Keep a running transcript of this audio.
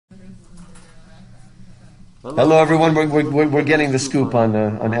Hello, everyone. We're getting the scoop on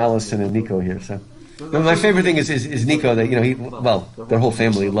Allison and Nico here. So, my favorite thing is Nico. That their whole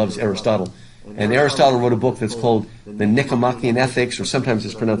family loves Aristotle, and Aristotle wrote a book that's called the Nicomachean Ethics, or sometimes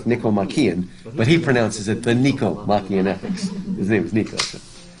it's pronounced Nicomachean, but he pronounces it the Nicomachean Ethics. His name is Nico.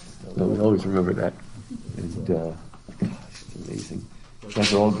 So we always remember that. And gosh, it's amazing. You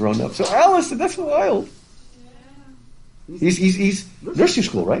guys are all grown up. So Allison, that's wild. He's nursing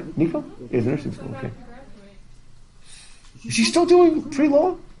school, right, Nico? He's nursing school. Okay. Is she still doing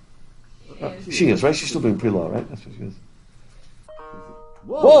pre-law? She is, right? She's still doing pre-law, right? That's what she is.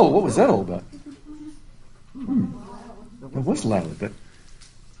 Whoa, what was that all about? That was loud.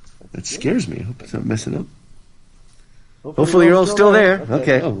 That scares me. I hope it's not messing up. Hopefully you're all still there.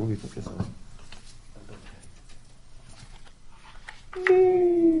 Okay. Oh, let me put this on.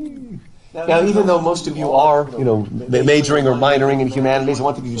 Now, even though most of you are, majoring or minoring in humanities, I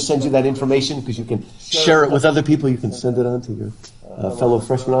wanted to send you that information because you can share it with other people. You can send it on to your fellow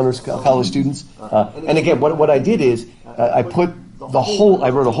freshman honors college students. And again, what I did is I wrote a whole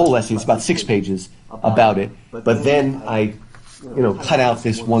essay. It's about 6 pages about it. But then I, cut out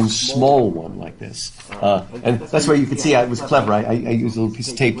this one small one like this. And that's where you can see it was clever. I used a little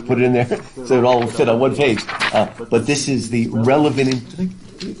piece of tape to put it in there so it all fit on one page. But this is the relevant...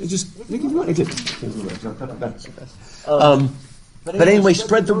 But anyway,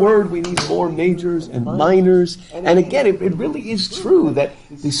 spread the word. We need more majors and minors. And again, it really is true that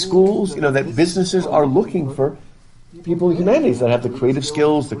the schools, that businesses are looking for people in humanities that have the creative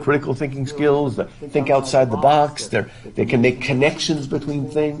skills, the critical thinking skills, that think outside the box. They can make connections between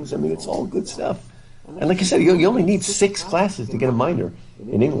things. I mean, it's all good stuff. And like I said, you only need 6 classes to get a minor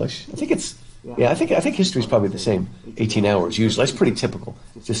in English. I think history is probably the same, 18 hours usually. That's pretty typical.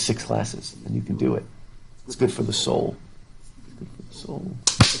 It's just 6 classes, and you can do it. It's good for the soul.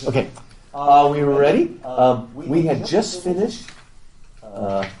 Okay, we were ready. We had just finished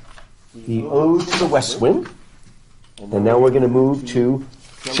the Ode to the West Wind, and now we're going to move to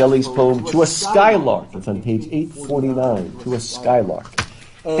Shelley's poem To a Skylark. It's on page 849, To a Skylark.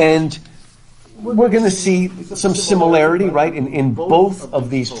 And we're going to see some similarity, right, in both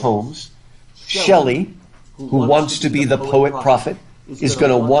of these poems. Shelley, who wants to be the poet-prophet, is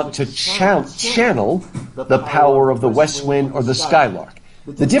going to want to channel the power of the west wind or the skylark.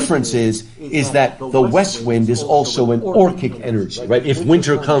 The difference is that the west wind is also an orchic energy, right? If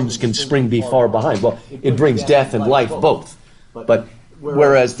winter comes, can spring be far behind? Well, it brings death and life both. But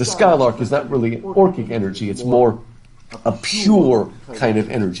whereas the skylark is not really an orchic energy, it's more a pure kind of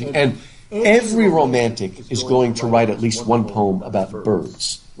energy. And every romantic is going to write at least one poem about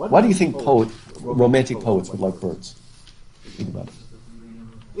birds. Why do you think romantic poets would like birds? Think about it.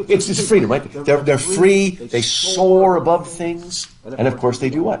 It's just freedom, right? They're free. They soar above things, and of course they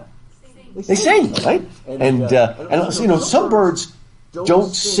do what? They sing, right? And some birds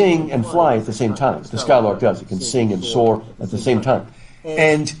don't sing and fly at the same time. The skylark does. It can sing and soar at the same time.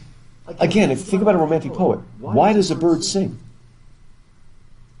 And again, if you think about a romantic poet, why does a bird sing?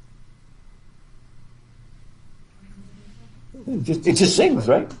 It just sings,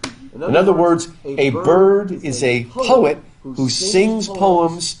 right? In other words, a bird is a poet who sings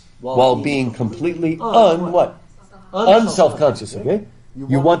poems while being completely unself-conscious, okay?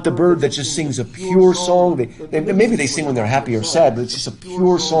 You want the bird that just sings a pure song. Maybe they sing when they're happy or sad, but it's just a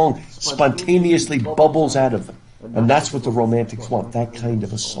pure song, spontaneously bubbles out of them. And that's what the romantics want, that kind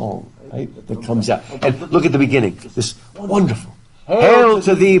of a song, right, that comes out. And look at the beginning, this wonderful. Hail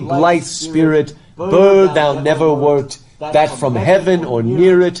to thee, blithe spirit, bird thou never wert, that from heaven or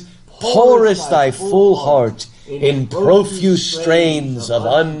near it pourest thy full heart in profuse strains of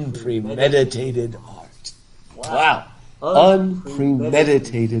unpremeditated art. Wow.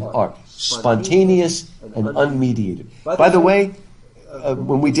 Unpremeditated art. Spontaneous and unmediated. By the way,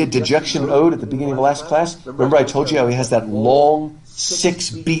 when we did Dejection Ode at the beginning of the last class, remember I told you how he has that long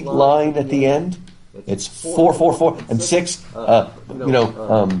 6-beat line at the end? It's 4, 4, 4, and 6. How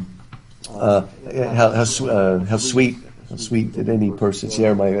sweet did any person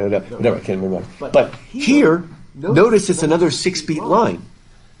share my... whatever, I can't remember. But here, notice it's another 6-beat line.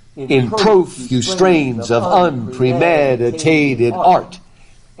 In profuse strains of unpremeditated art.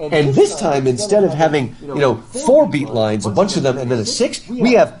 And this time, instead of having, 4-beat lines, a bunch of them, and then a 6,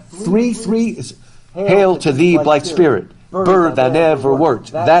 we have 3, 3. Hail to thee, blithe spirit, bird thou never wert,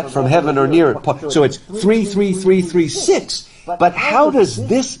 that from heaven or near it. So it's 3, 3, 3, 3, 6. But how does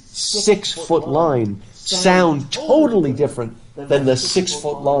this 6-foot line sound totally different than the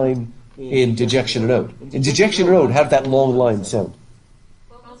 6-foot line in Dejection and Ode? In Dejection and Ode, how did that long line sound?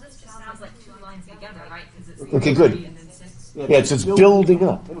 Well, this just sounds like 2 lines together, right? Okay, good. Yeah, it's building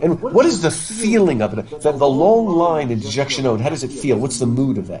up. And what is the feeling of it? The long line in dejection ode, how does it feel? What's the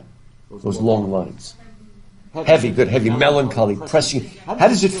mood of that? Those long lines. Heavy, good, heavy, melancholy, pressing. How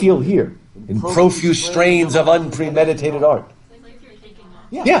does it feel here? In profuse strains of unpremeditated art.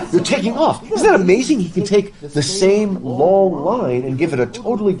 Yeah, you're taking off. Isn't that amazing? He can take the same long line and give it a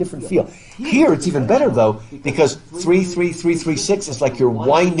totally different feel. Here, it's even better, though, because 3-3-3-3-6 is like you're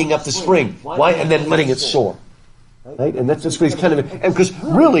winding up the string, and then letting it soar. Right? And that's what he's kind of... And because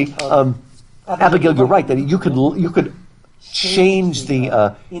really, Abigail, you're right, that you could change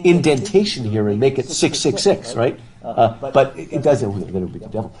the indentation here and make it 6-6-6, right? But it doesn't. That'll be the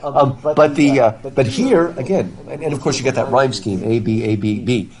devil. But here again, and of course you get that rhyme scheme A B A B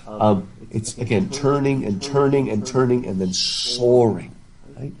B. It's again turning and turning and turning and then soaring.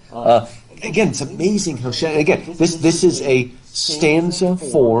 Right? Again, it's amazing how again this is a stanza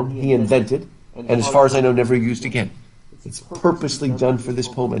form he invented, and as far as I know, never used again. It's purposely done for this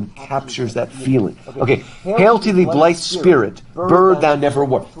poem and captures that feeling. Okay, hail to thee, blithe spirit, bird thou never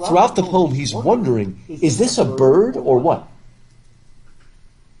wert. Throughout the poem, he's wondering, is this a bird or what?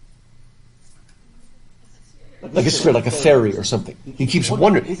 Like a spirit, like a fairy or something. He keeps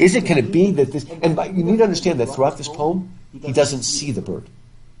wondering, can it be that this... And you need to understand that throughout this poem, he doesn't see the bird.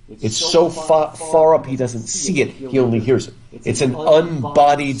 It's so far up he doesn't see it, he only hears it. It's an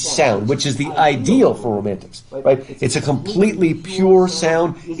unbodied sound, which is the ideal for romantics, right? It's a completely pure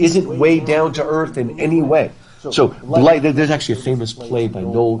sound, isn't weighed down to earth in any way. So there's actually a famous play by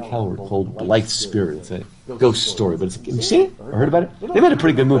Noel Coward called Blithe Spirit. It's a ghost story, but have you seen it or heard about it? They made a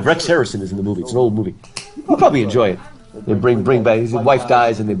pretty good movie. Rex Harrison is in the movie. It's an old movie. You'll probably enjoy it. They bring back, his wife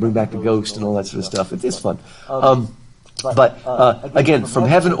dies and they bring back the ghost and all that sort of stuff. It's fun. But again, from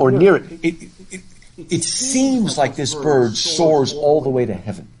heaven or near it, it seems like this bird soars all the way to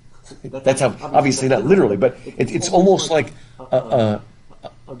heaven. That's how, obviously not literally, but it's almost like a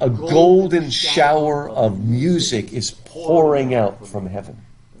golden shower of music is pouring out from heaven.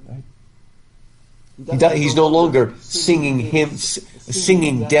 Right? He's no longer singing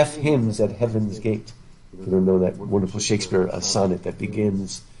deaf hymns at heaven's gate. If you don't know that wonderful Shakespeare sonnet that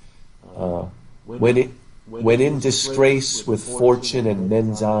begins, when in disgrace with fortune and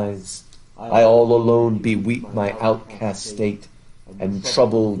men's eyes, I all alone beweep my outcast state, and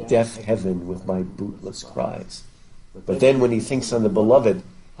trouble deaf heaven with my bootless cries. But then when he thinks on the beloved,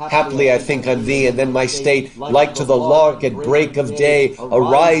 haply I think on thee, and then my state, like to the lark at break of day,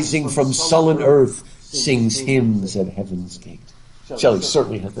 arising from sullen earth, sings hymns at heaven's gate. Shelley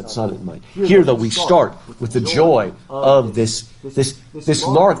certainly had that sonnet in mind. Here, though, we start with the joy of this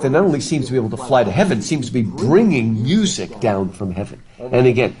lark that not only seems to be able to fly to heaven, seems to be bringing music down from heaven. And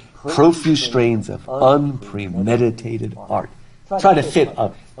again, profuse strains of unpremeditated art. Try to fit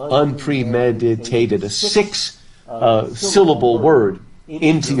unpremeditated, a 6-syllable word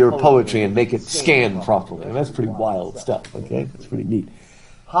into your poetry and make it scan properly. And that's pretty wild stuff, okay? That's pretty neat.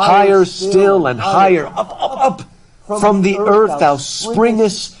 Higher still and higher, up. From the earth thou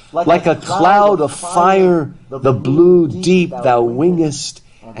springest, like a cloud of fire, the blue deep thou wingest,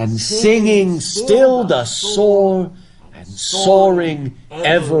 and singing still dost soar, and soaring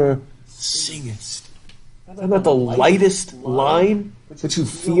ever singest. Isn't that the lightest line that you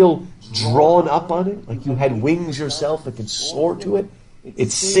feel drawn up on it? Like you had wings yourself that could soar to it?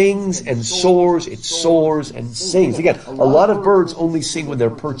 It sings and soars, it soars and sings. Again, a lot of birds only sing when they're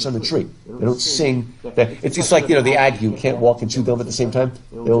perched on a tree. They don't sing. It's just like, the ague can't walk and chew gum at the same time.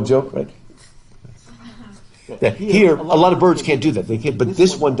 The old joke, right? Here, a lot of birds can't do that. They can't, but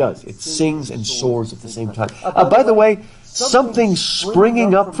this one does. It sings and soars at the same time. By the way, something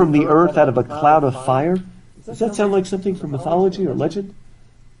springing up from the earth out of a cloud of fire. Does that sound like something from mythology or legend?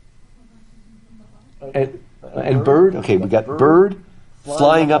 And bird? Okay, we got bird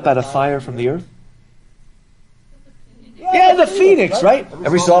flying up out of fire from the earth. Yeah, the phoenix, right?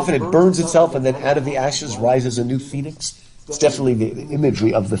 Every so often it burns itself and then out of the ashes rises a new phoenix. It's definitely the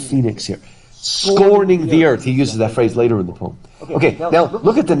imagery of the phoenix here. Scorning the earth. He uses that phrase later in the poem. Okay, now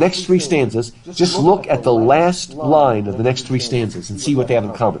look at the next 3 stanzas. Just look at the last line of the next 3 stanzas and see what they have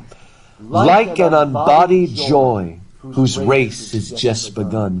in common. Like an unbodied joy whose race is just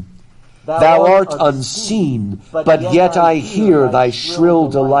begun. Thou art unseen, but yet I hear thy shrill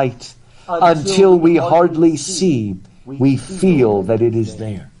delight. Until we hardly see, we feel that it is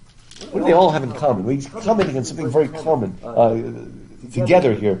there. What do they all have in common? We're commenting on something very common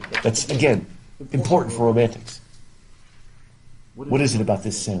together here that's, again, important for romantics. What is it about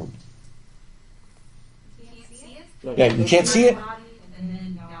this sound? Yeah, you can't see it?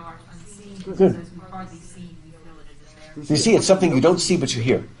 Good. So you see, it's something you don't see but you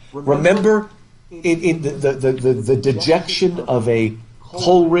hear. Remember in the dejection of a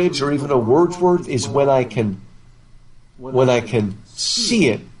Coleridge or even a Wordsworth is when I can see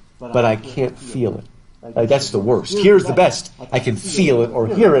it, but I can't feel it. That's the worst. Here's the best. I can feel it or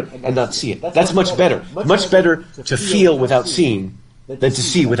hear it and not see it. That's much better. Much better to feel without seeing than to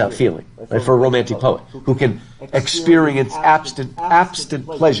see without feeling. Right? For a romantic poet who can experience absent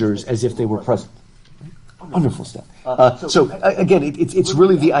pleasures as if they were present. Wonderful stuff. So again, it's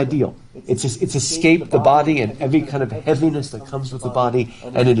really the ideal. It's escaped the body and every kind of heaviness that comes with the body,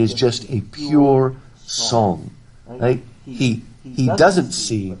 and it is just a pure song. Right? He doesn't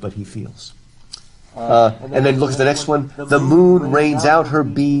see, but he feels. And then look at the next one. The moon rains out her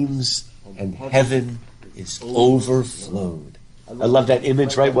beams, and heaven is overflowed. I love that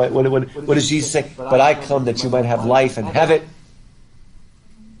image, right? What does Jesus say? But I come that you might have life and have it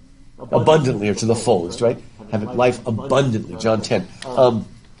abundantly, or to the fullest, right? Have it life abundantly. John 10.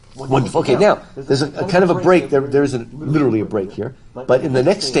 Wonderful. Okay, now there's a kind of a break. There isn't literally a break here, but in the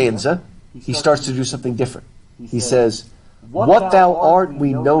next stanza, he starts to do something different. He says, "What thou art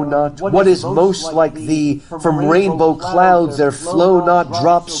we know not, what is most like thee, from rainbow clouds there flow not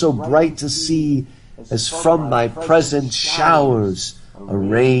drops so bright to see, as from my present showers a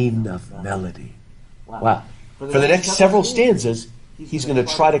rain of melody." Wow. For the next several stanzas, he's going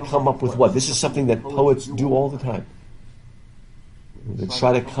to try to come up with what? This is something that poets do all the time. They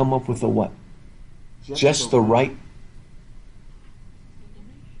try to come up with a what? Just the right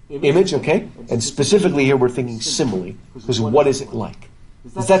image, okay? And specifically here we're thinking simile, because what is it like?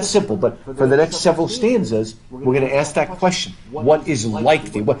 It's that simple, but for the next several stanzas, we're going to ask that question. What is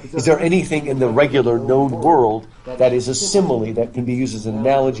like thee? Is there anything in the regular known world that is a simile that can be used as an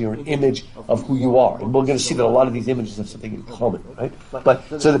analogy or an image of who you are? And we're going to see that a lot of these images have something in common, right? But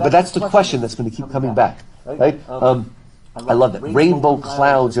that's the question that's going to keep coming back, right? I love that. Rainbow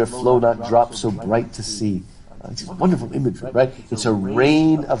clouds there flow not drops so bright to see. It's just wonderful imagery, right? It's a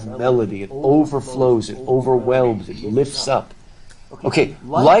rain of melody. It overflows, it overwhelms, it lifts up. Okay,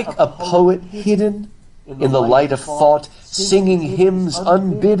 like a poet hidden in the light of thought, singing hymns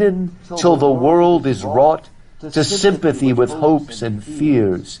unbidden till the world is wrought to sympathy with hopes and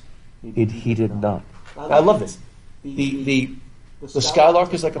fears it heeded not. I love this. The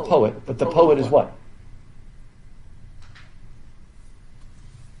skylark is like a poet, but the poet is what?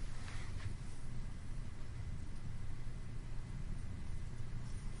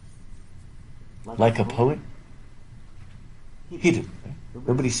 Like a poet? Hidden. Right?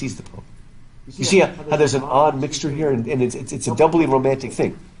 Nobody sees the poet. You see how there's an odd mixture here, and it's a doubly romantic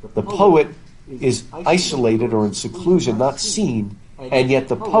thing. The poet is isolated or in seclusion, not seen, and yet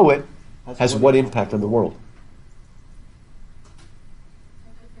the poet has what impact on the world?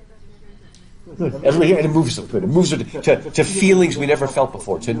 Good. And it moves them good. It moves them to feelings we never felt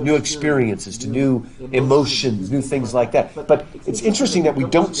before, to new experiences, to new emotions, new things like that. But it's interesting that we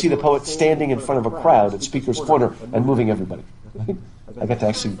don't see the poet standing in front of a crowd at Speaker's Corner and moving everybody. Right? I got to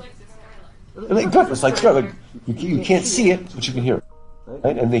actually... Good. It's like you can't see it, but you can hear it.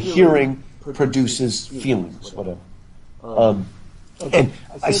 Right? And the hearing produces feelings, whatever. And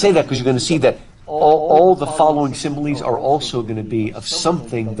I say that because you're going to see that all the following similes are also going to be of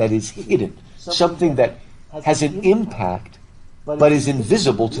something that is hidden, something that has an impact but is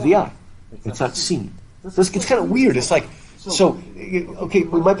invisible to the eye. It's not seen. So it's kind of weird. It's like, so, okay,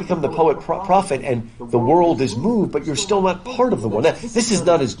 we might become the poet prophet and the world is moved, but you're still not part of the world. Now, this is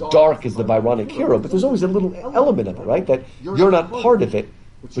not as dark as the Byronic hero, but there's always a little element of it, right? That you're not part of it,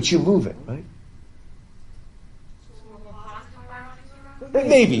 but you move it, right?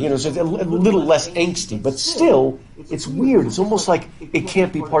 Maybe, so it's a little less angsty, but still, it's weird. It's almost like it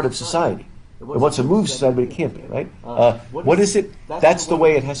can't be part of society. It wants to move society, but it can't be, right? What is it? That's the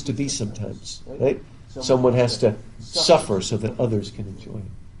way it has to be sometimes, right? Someone has to suffer so that others can enjoy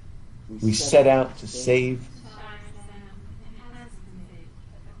it. We set out to save.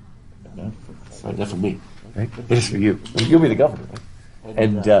 No, not for me, right? It is for you. You'll be the governor, right?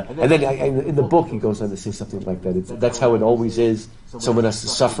 And then in the book he goes on to say something like that. That's how it always is. Someone has to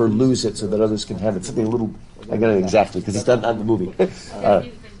suffer, lose it, so that others can have it. Something a little, I got it exactly because it's not in the movie.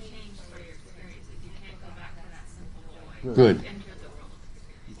 Good.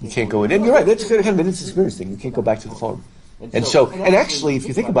 You can't go in, and you're right. That's kind of an experience thing. You can't go back to the farm. And actually, if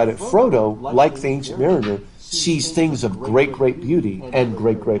you think about it, Frodo, like the Ancient Mariner, sees things of great, great beauty and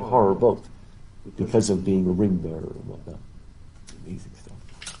great, great horror both, because of being a ring bearer and whatnot. Amazing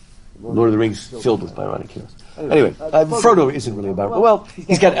stuff. Lord of the Rings filled with Byronic heroes. Anyway, Frodo isn't really about. Well,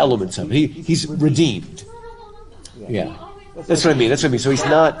 he's got elements of it. He's redeemed. Yeah. That's what I mean. That's what I mean. So he's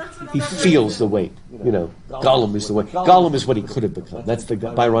not. He feels the weight. Gollum is the weight. Gollum is what he could have become. That's the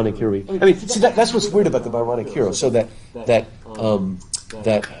Byronic hero. I mean, see, that's what's weird about the Byronic hero. So that I'll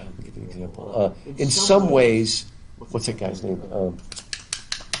give you an example. In some ways, what's that guy's name?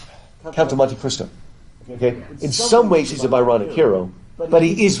 Count of Monte Cristo. Okay. In some ways, he's a Byronic hero, but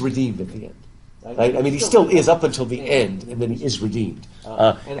he is redeemed at the end. Right? I mean, he still is up until the end, and then he is redeemed.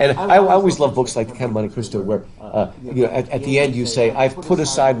 And I always love books like The Count of Monte Cristo, where at the end you say, "I've put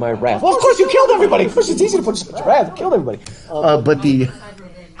aside my wrath." Well, of course you killed everybody. Of course it's easy to put aside your wrath. You killed everybody. But the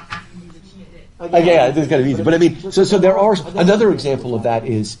yeah, it's kind of easy. But I mean, so there are another example of that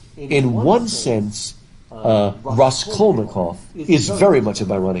is in one sense. Raskolnikov is very much a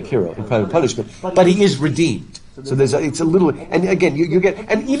Byronic hero in Crime and Punishment, but he is redeemed. So it's a little, and again, you get,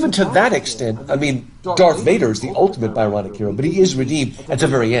 and even to that extent, I mean, Darth Vader is the ultimate Byronic hero, but he is redeemed at the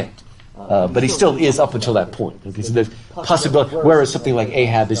very end. But he still is up until that point. Okay, so there's possibility, whereas something like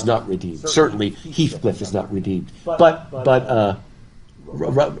Ahab is not redeemed. Certainly, Heathcliff is not redeemed. But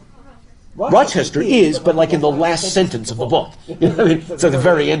Rochester is, but like in the last sentence of the book. I mean, it's at the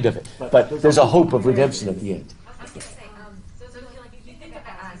very end of it. But there's a hope of redemption at the end. I was going to say, so if you think of it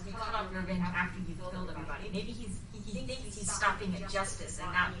as we cut off revenge after you've killed everybody, maybe he thinks he's stopping at justice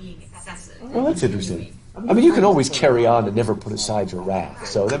and not being excessive. Well, that's interesting. I mean, you can always carry on and never put aside your wrath.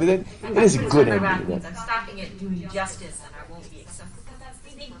 So, I mean, it is a good ending. I'm stopping at doing justice and I won't be excessive. Because that's the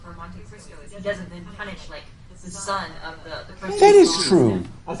thing for Monte Cristo is he doesn't then punish, like, the son of the person. That is true.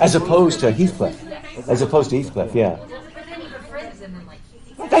 As opposed to Heathcliff. Yeah.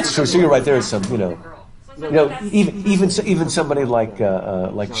 That's true. So you're right. There is some, even somebody like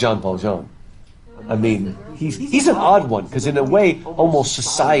Jean Valjean. I mean, he's an odd one because in a way, almost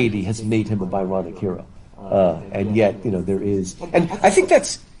society has made him a Byronic hero, and yet there is, and I think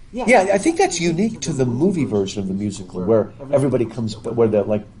that's unique to the movie version of the musical where everybody comes, where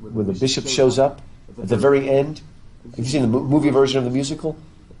the bishop shows up at the very end. Have you seen the movie version of the musical?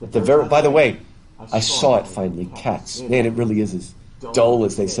 By the way, I saw it finally. Cats, man, it really is as dull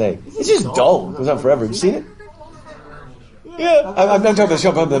as they say. It's just dull. It goes on forever. Have you seen it? Yeah, I'm not talking about the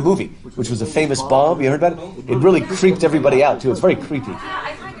show, but the movie, which was a famous bomb. You heard about it? It really creeped everybody out too. It's very creepy. Yeah,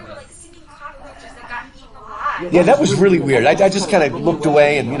 I heard there were like singing cockroaches that got eaten alive. Yeah, that was really weird. I just kind of looked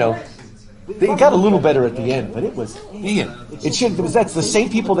away, and it got a little better at the end, but it was, man, it should, because that's the same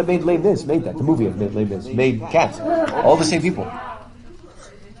people that made Les Mis made that. The movie of Les Mis made Cats. All the same people.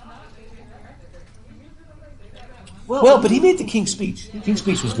 Well, but he made the King's Speech. King's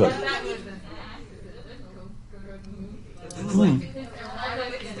Speech was good. It's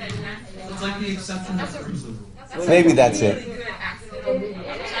like the exception of Cruiser. Maybe that's it.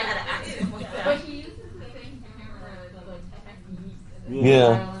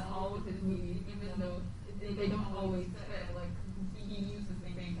 Yeah.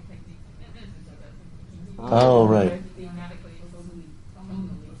 Oh, right.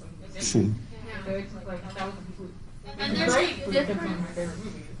 See.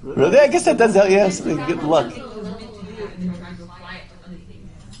 Really? I guess that does help. Yeah, good luck.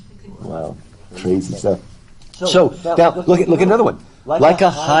 Wow, crazy stuff. So now look at another one. Like a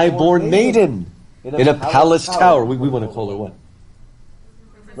highborn maiden in a palace tower. We want to call her what?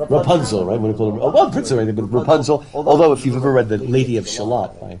 Rapunzel, right? We want to call her. Well, Princess, right? But Rapunzel. Although, if you've ever read The Lady of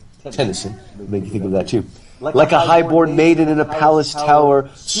Shalott by Tennyson, it'll make you think of that too. Like a highborn maiden in a palace tower,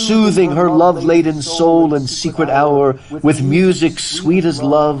 soothing her love-laden soul in secret hour with music sweet as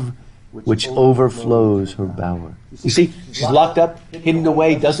love, which overflows her bower. You see, she's locked up, hidden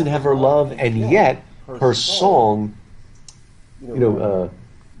away, doesn't have her love, and yet her song,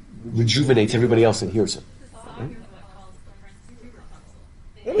 rejuvenates everybody else that hears her. Right?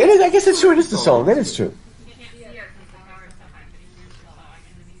 It is. I guess it's true. It is the song. That is true.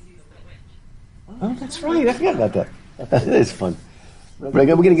 Oh, that's right. I forgot about that. That is fun. We're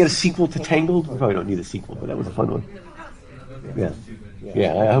going to get a sequel to Tangled. We probably don't need a sequel, but that was a fun one.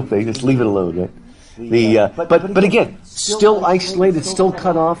 Yeah. I hope they just leave it alone, right? But again, still isolated, still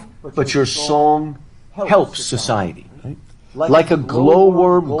cut off, but your song helps society. Right? Like a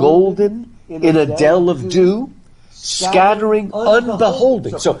glowworm golden in a dell of dew, scattering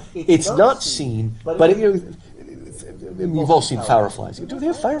unbeholding. So it's not seen, but we've all seen fireflies. Do they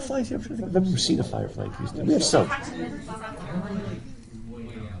have fireflies here? I've never seen a firefly. We have some.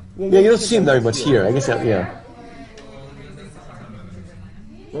 Yeah, you don't see them very much here. I guess that, yeah.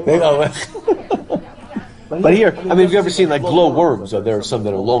 But here, I mean, have you ever seen like glow worms? There are some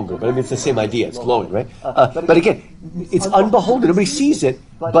that are longer, but I mean, it's the same idea. It's glowing, right? But again, it's unbeholden. Nobody sees it,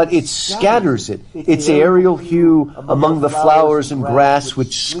 but it scatters it. Its aerial hue among the flowers and grass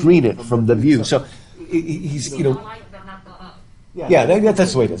which screen it from the view. So he's, Yeah,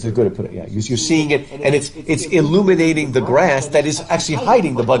 that's the way it is. It's good to put it. Yeah, you're seeing it, and it's illuminating the grass that is actually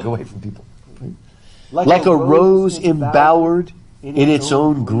hiding the bug away from people. Like a rose embowered in its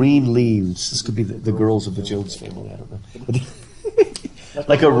own green leaves. This could be the girls of the Jones family. I don't know.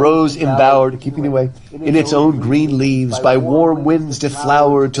 Like a rose embowered, keeping away, in its own green leaves, by warm winds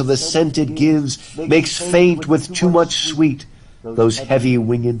deflowered, till the scent it gives makes faint with too much sweet those heavy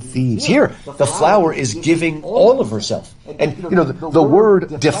winged thieves. Here, the flower is giving all of herself. And, the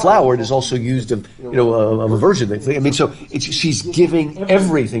word deflowered is also used of a version. I mean, so she's giving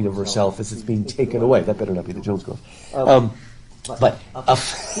everything of herself as it's being taken away. That better not be the Jones Girls. But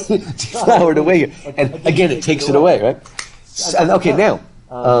deflowered away here. And again, it takes it away, right? Okay, now,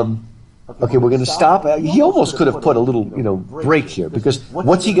 we're going to stop. He almost could have put a little, break here, because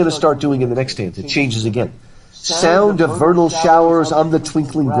what's he going to start doing in the next stanza? It changes again. Sound of vernal showers on the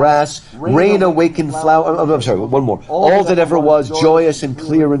twinkling grass, rain awakened flower. I'm sorry, one more. All that ever was, joyous and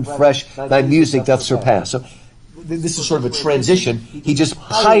clear and fresh, thy music doth surpass. So this is sort of a transition. He just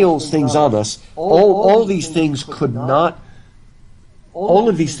piles things on us. All these things cannot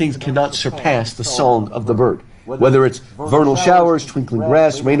surpass the song of the bird. Whether it's vernal showers, twinkling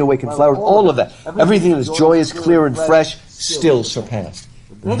grass, rain awakened flowers, all of that. Everything that is joyous, clear, and fresh still surpassed.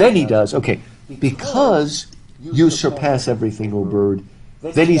 Then he does, because you surpass everything, O bird.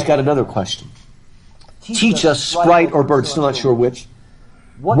 Then he's got another question. Teach us, sprite or bird, still not sure which.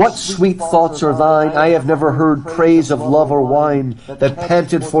 What sweet thoughts are thine? I have never heard praise of love or wine that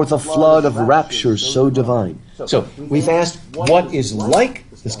panted forth a flood of rapture so divine. So we've asked what is like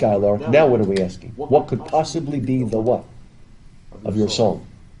the skylark. Now what are we asking? What could possibly be the what of your song?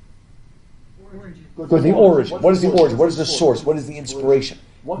 The origin. What is the origin? What is the source? What is the inspiration?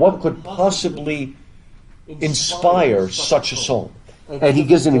 What could possibly inspire such a song? And he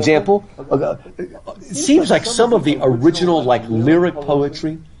gives an example. It seems like some of the original lyric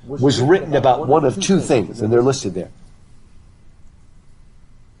poetry was written about one of two things, and they're listed there.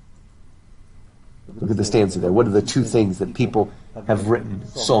 Look at the stanza there. What are the two things that people have written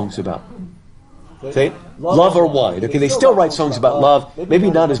songs about? Say, love or wine. Okay, they still write songs about love, maybe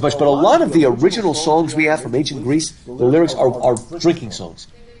not as much, but a lot of the original songs we have from ancient Greece, the lyrics are drinking songs,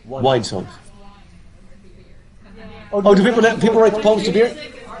 wine songs. Oh, do people write poems to beer?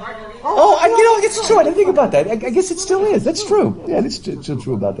 Oh, it's true. I didn't think about that. I guess it still is. That's true. Yeah, it's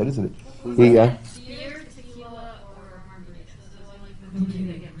true about that, isn't it? Beer, tequila, or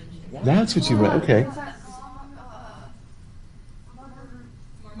margaritas. That's what you write. Okay.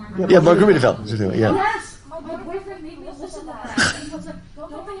 Yeah, Margaritaville. Yeah. Yes, my boyfriend made me listen to that. He was like,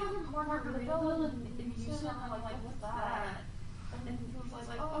 "Don't they have a Margaritaville in music?" I'm like, "What's that?" And he was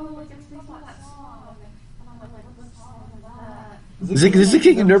like, "Oh, it's from that song." And I'm like, "What song is that?" Does it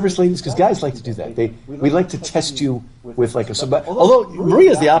get you nervous, ladies? Because guys like to do that. We like to test you with somebody. Although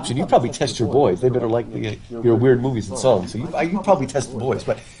Maria's the option, you probably test your boys. They better like your weird movies and songs. So you probably test the boys.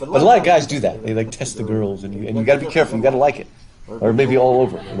 But a lot of guys do that. They test the girls, and you got to be careful. You got to like it, or maybe all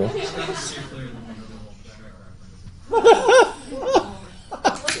over.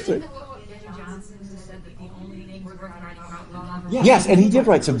 Yes, and he did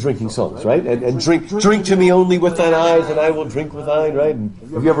write some drinking songs, right? And drink to me only with thine eyes, and I will drink with thine, right? And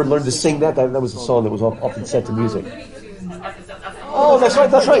have you ever learned to sing that? That was a song that was often set to music. Oh, that's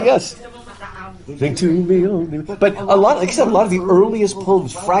right, yes. Drink to me only. But a lot of the earliest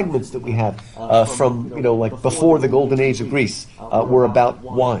poems, fragments that we have from, before the golden age of Greece, were about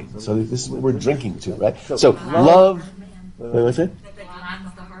wine. So this is what we're drinking to, right? So love, what's that?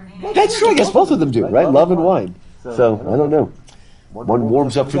 That's true, I guess both of them do, right? Love and wine. So, I don't know. One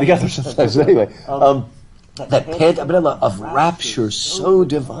warms up for the other sometimes. Anyway, that pantabella of rapture so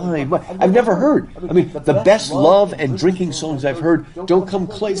divine. I've never heard. I mean, the best love and drinking songs I've heard don't come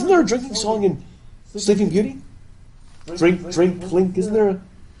close. Isn't there a drinking song in Sleeping Beauty? Drink, clink. Isn't there a...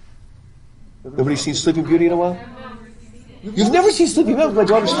 Nobody's seen Sleeping Beauty in a while? You've never seen Sleeping Beauty? My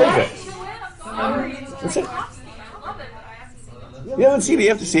daughter's favorite. What's it? You haven't seen it. You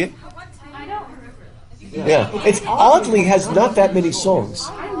have to see it. Yeah, it's oddly has not that many songs.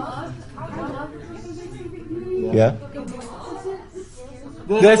 Yeah,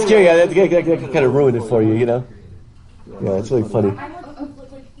 that's scary. Yeah, that kind of ruined it for you, Yeah, it's really funny.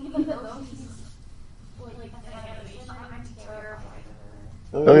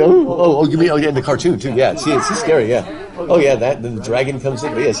 Oh, you mean in the cartoon too? Yeah, she's scary. Yeah. Oh yeah, that then the dragon comes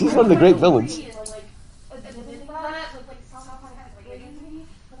in. Yeah, she's one of the great villains.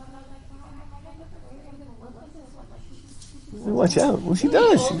 Watch out. Well, she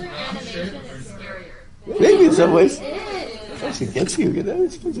does. Maybe in some ways. She gets you,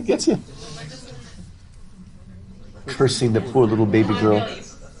 She gets you. cursing the poor little baby girl.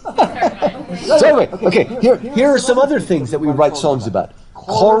 So anyway, okay, here are some other things that we write songs about.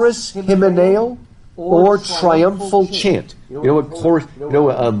 Chorus, hymeneal, or triumphal chant. You know what chorus,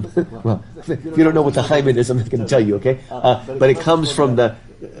 well, if you don't know what the hymen is, I'm not going to tell you, okay? But it comes from the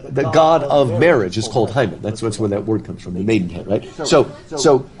god of marriage is called hymen. That's where that word comes from, the maidenhead, right? So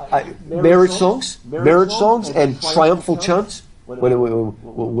marriage songs and triumphal chants.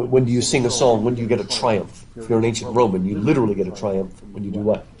 When do you sing a song? When do you get a triumph? If you're an ancient Roman, you literally get a triumph when you do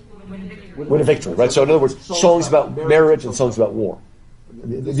what? Win a victory, right? So in other words, songs about marriage and songs about war.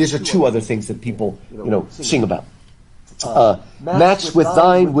 These are two other things that people, sing about. Matched with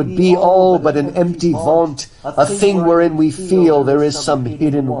thine would be all but an empty vaunt, a thing wherein we feel there is some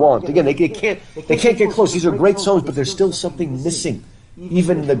hidden want. Again, they can't get close. These are great songs, but there's still something missing.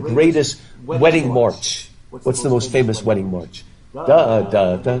 Even in the greatest wedding march. What's the most famous wedding march? Da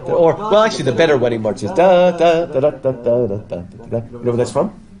da da da. Or well, actually, the better wedding march is da da da da da da da da. You know where that's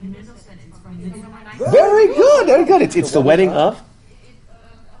from? Very good, very good. It's the wedding of.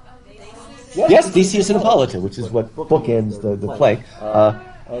 Yes, Theseus and Hippolyta, which is what bookends the play.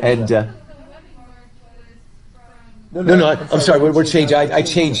 No, I'm sorry, we're changing. I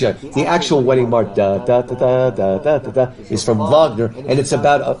changed the actual wedding march. Da da da da da da da da is from Wagner, and it's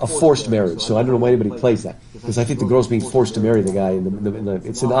about a forced marriage. So I don't know why anybody plays that, because I think the girl's being forced to marry the guy.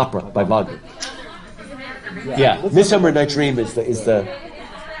 It's an opera by Wagner. Yeah, Midsummer Night's Dream is the.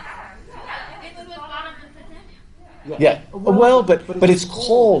 Yeah, well, but it's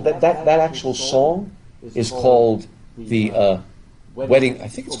called that actual song is called the wedding. I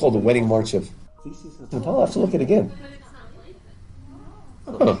think it's called the Wedding March of. I'll have to look at it again.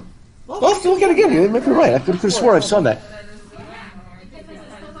 Huh. I'll have to look at it again. You might be right. I could have sworn I saw that.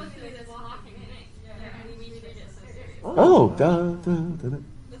 Oh, da, da, da, da.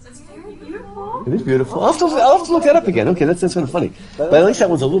 It is beautiful. I'll have to look that up again. Okay, that's kind of funny. But at least that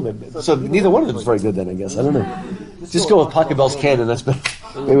one's a little bit. So neither one of them is very good then, I guess. I don't know. Just go with Pocket Bell's canon. That's better.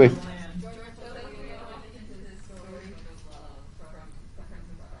 Anyway.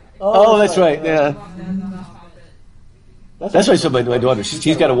 Oh, that's right. Yeah. That's why I said my daughter.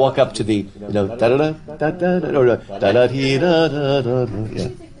 She's got to walk up to the da da da da da da or da da da da da da. Yeah.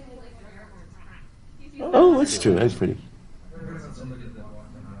 Oh, that's true. That's pretty.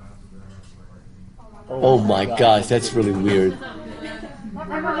 Oh my gosh, that's really weird.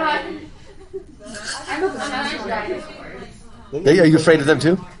 Are you afraid of them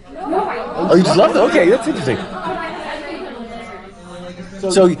too? Oh, you just love them? Okay, that's interesting.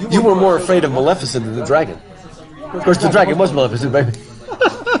 So you were more afraid of Maleficent than the dragon. Of course, the dragon was Maleficent, baby.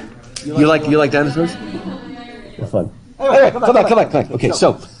 You like dinosaurs? They're fun. Anyway, come back. Okay,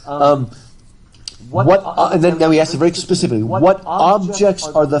 so and then now he asks very specifically, what objects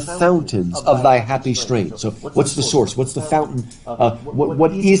are the fountains of thy happy strain? So what's the source? What's the fountain?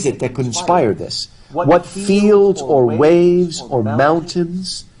 What is it that could inspire this? What fields or waves or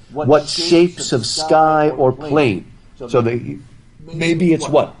mountains? What shapes of sky or plain? So maybe it's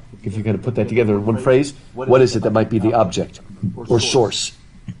what? If you're going to put that together in one phrase, what is it that might be the object or source?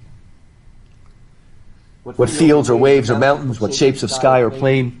 What fields or waves or mountains? What shapes of sky or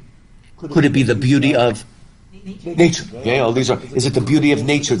plain? Could it be the beauty of nature? Is it the beauty of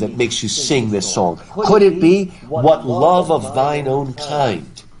nature that makes you sing this song? Could it be what love of thine own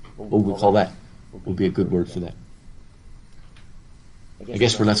kind? What would we call that? What would be a good word for that? I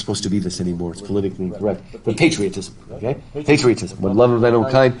guess we're not supposed to be this anymore. It's politically incorrect. But patriotism, okay? Patriotism. What love of thine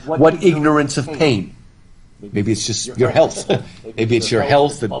own kind? What ignorance of pain? Maybe it's just your health. Maybe it's your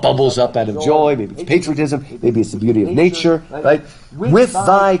health that bubbles up out of joy. Maybe it's patriotism. Maybe it's the beauty of nature, right? With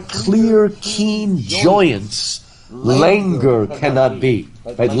thy clear, keen joyance, languor cannot be.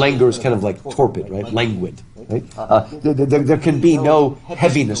 Right? Languor is kind of like torpid, right? Languid. Right? There can be no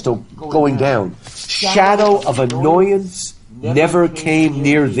heaviness, no going down. Shadow of annoyance never came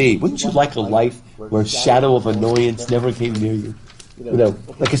near thee. Wouldn't you like a life where shadow of annoyance never came near you?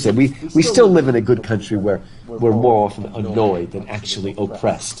 Like I said, we still live in a good country where we're more often annoyed than actually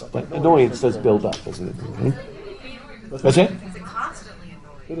oppressed. But annoyance does build up, doesn't it? Okay? What's that? It's constantly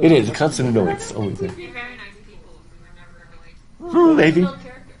annoying. It is a constant annoyance. Always there. Very nice people who are never Maybe.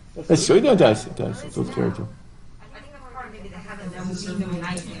 That's true. No, it does. It does. It's those character. I think that's part of maybe the heaven that would seem no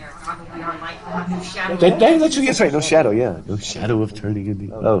nightmare. Probably our life will have no shadow. That's right. No shadow. Yeah. No shadow of turning in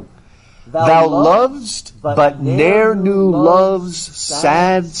the. Oh. Thou lovest, but ne'er knew love's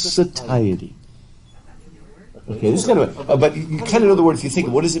sad satiety. Okay, this is kind of but you kind of know the word if you think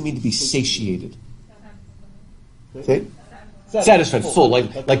of what does it mean to be satiated? Okay? Satisfied, full,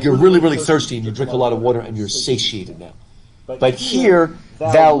 like you're really, really thirsty and you drink a lot of water and you're satiated now. But here,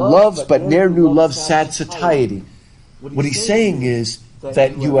 thou lovest, but ne'er knew love's sad satiety. What he's saying is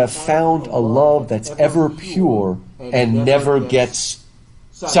that you have found a love that's ever pure and never gets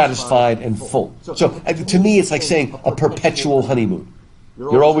satisfied and full. So to me, it's like saying a perpetual honeymoon.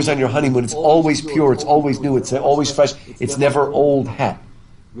 You're always on your honeymoon. It's always pure. It's always new. It's always fresh. It's never old hat.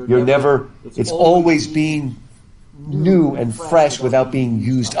 It's always being new and fresh without being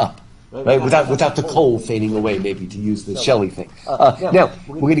used up. Right? Without the coal fading away, maybe, to use the Shelley thing. Now,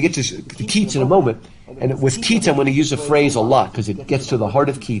 we're going to get to Keats in a moment. And with Keats, I'm going to use a phrase a lot because it gets to the heart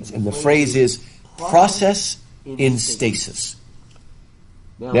of Keats. And the phrase is process in stasis.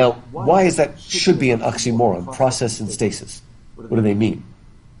 Now, why is that should be an oxymoron, process and stasis? What do they mean?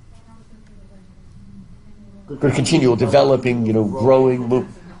 Continual developing, growing.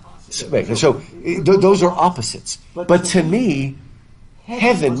 So those are opposites. But to me,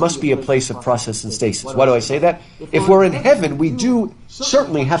 heaven must be a place of process and stasis. Why do I say that? If we're in heaven, we do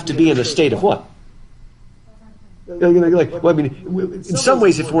certainly have to be in a state of what? In some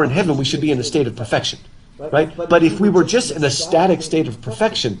ways, if we're in heaven, we should be in a state of perfection. Right? But if we were just in a static state of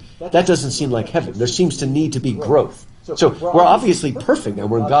perfection, that doesn't seem like heaven. There seems to need to be growth. So we're obviously perfect now.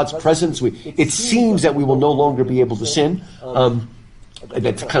 We're in God's presence. It seems that we will no longer be able to sin.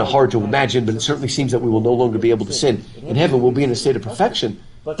 That's kind of hard to imagine, but it certainly seems that we will no longer be able to sin. In heaven, we'll be in a state of perfection,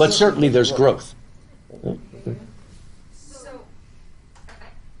 but certainly there's growth. So,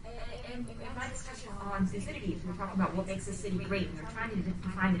 in my discussion on Thucydides, we're talking about what makes a city great, and we're trying to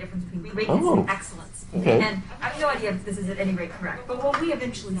define the difference between greatness and excellence. Okay. And I have no idea if this is at any rate correct, but what we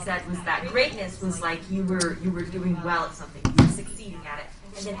eventually said was that greatness was like you were doing well at something, you were succeeding at it,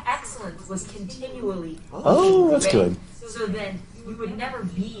 and then excellence was continually. Oh, that's good. So then you would never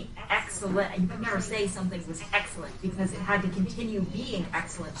be excellent, and you could never say something was excellent because it had to continue being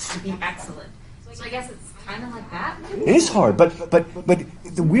excellent to be excellent. So I guess it's kind of like that. It is hard, but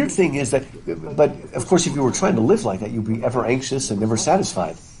the weird thing is that, but of course, if you were trying to live like that, you'd be ever anxious and never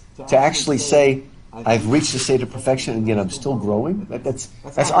satisfied. To actually say, I've reached a state of perfection and yet I'm still growing. That's.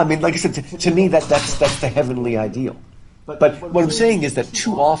 I mean, like I said, to me, that's the heavenly ideal. But what I'm saying is that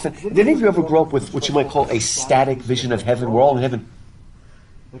too often, did any of you ever grow up with what you might call a static vision of heaven? We're all in heaven,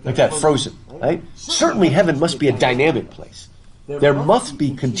 like that, frozen, right? Certainly, heaven must be a dynamic place. There must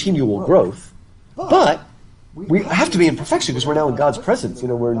be continual growth, but we have to be in perfection because we're now in God's presence.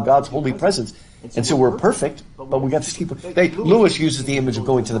 We're in God's holy presence. And so we're perfect, but we got to keep. Lewis uses the image of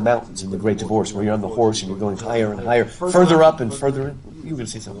going to the mountains in The Great Divorce, where you're on the horse and you're going higher and higher, further up and further in. You were going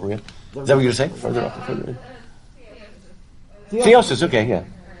to say something, Maria? Is that what you were going to say? Further up and further in. Theosis, okay, yeah.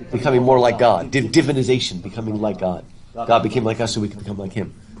 Becoming more like God. Divinization, becoming like God. God became like us so we can become like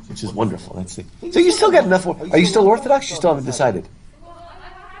Him, which is wonderful. That's it. So you still got enough. Are you still Orthodox? You still haven't decided?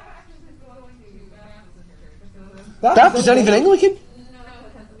 Baptist, not even Anglican?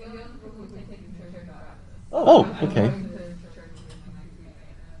 Oh, okay.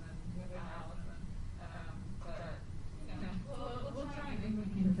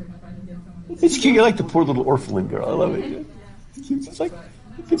 It's cute. You're like the poor little orphan girl. I love it. It's cute. It's like,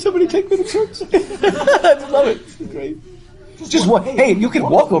 can somebody take me to church? I just love it. It's great. Just walk. Hey, you can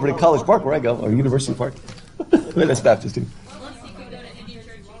walk over to College Park where I go, or University Park. That's Baptist too.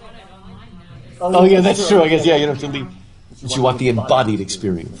 Oh yeah, that's true. I guess you don't have to leave. But you want the embodied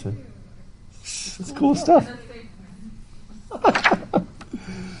experience. Huh? That's cool stuff.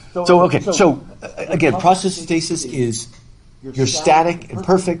 So again, process stasis is you're static and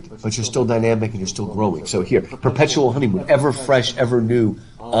perfect, but you're still dynamic and you're still growing. So here, perpetual honeymoon, ever fresh, ever new,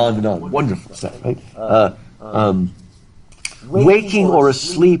 on and on. Wonderful stuff, right? Waking or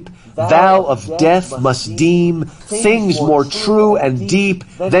asleep, thou of death must deem things more true and deep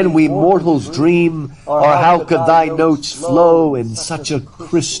than we mortals dream, or how could thy notes flow in such a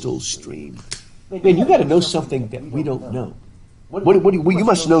crystal stream? Man, you got to know something that we don't know. You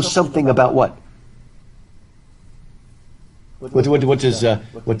must know something about what? What does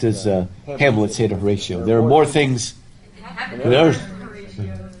Hamlet say to Horatio? There are more things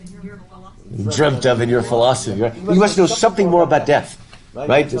dreamt of in your philosophy. Right? You must know something more about death,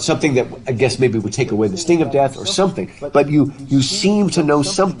 right? Something that I guess maybe would take away the sting of death or something. But you seem to know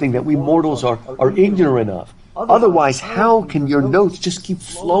something that we mortals are ignorant of. Otherwise, how can your notes just keep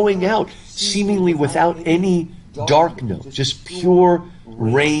flowing out, seemingly without any dark note, just pure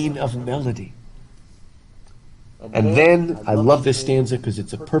rain of melody? And then, I love this stanza because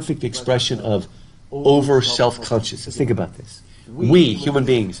it's a perfect expression of over self-consciousness. Think about this. We, human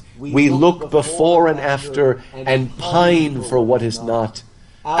beings, we look before and after and pine for what is not.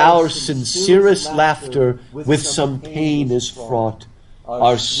 Our sincerest laughter with some pain is fraught.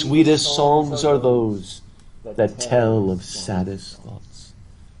 Our sweetest songs are those that tell of saddest thoughts.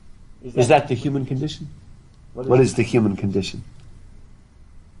 Is that the human condition? What is the human condition?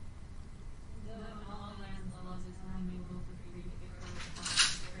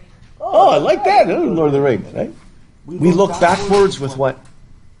 Oh, I like that. Lord of the Rings, right? We look backwards with what?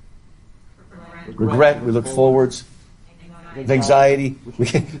 Regret. We look forwards with anxiety.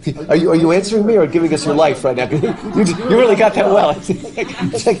 Are you answering me or giving us your life right now? You really got that well.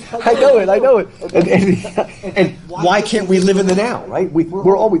 It's like, I know it. And why can't we live in the now, right?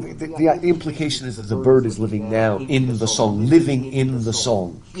 We're always, the implication is that the bird is living now in the song, living in the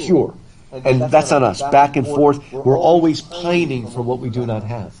song, pure. And that's on us, back and forth. We're always pining for what we do not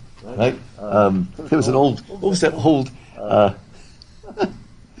have, right? There was what was that old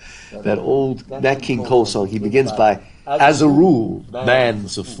Nat King Cole song? He begins by, as a rule,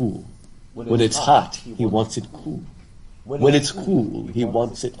 man's a fool. When it's hot, he wants it cool. When it's cool, he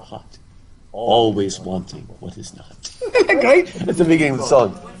wants it hot. Always wanting what is not. Right? That's the beginning of the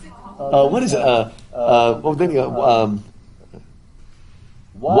song. What is it?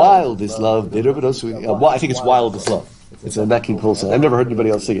 Wild is love, bitter but also sweet. I think it's Wild is Love. It's a Nat King Cole song. I've never heard anybody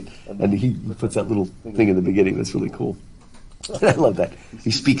else sing it. And he puts that little thing in the beginning. That's really cool. I love that.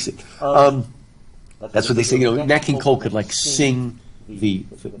 He speaks it. That's what they say. Nat King Cole could sing the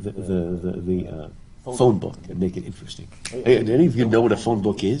phone book and make it interesting. Hey, do any of you know what a phone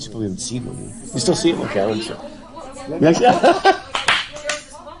book is? You probably haven't seen one. You still see it? Okay, I'm sure. There was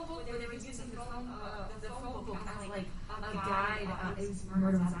this one book where they were using the phone book as a guide. It was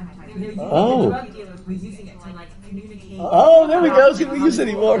murder was advertised. The drug dealers were using it to communicate. Oh, there we go. It's going to be used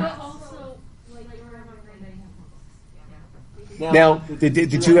anymore. Now,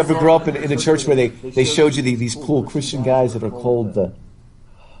 did you ever grow up in a church where they showed you these cool Christian guys that are called what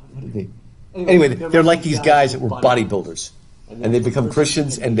are they? Anyway, they're like these guys that were bodybuilders, and they become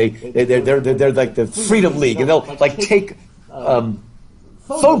Christians, and they're like the Freedom League, and they'll take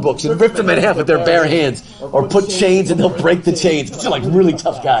phone books and rip them in half with their bare hands, or put chains and they'll break the chains. They're like really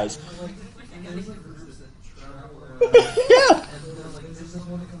tough guys. Yeah.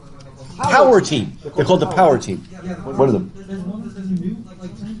 Power team. They're called the power team. One of them. There's one that's new,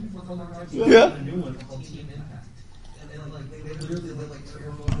 before Color Guard. Yeah. A new one called Team Impact. And they literally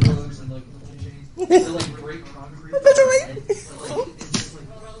tear phone books and chains. They break concrete. That's right.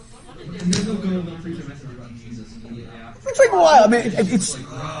 And then they'll go and they'll preach a message about Jesus immediately after. It's like wild. I mean, it's.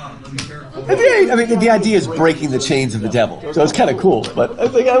 I mean, the idea is breaking the chains of the devil, so it's kind of cool. But I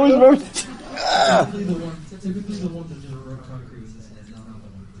think I always remember. Typically the one that just wrote concrete with his head, not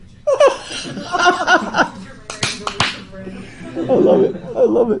I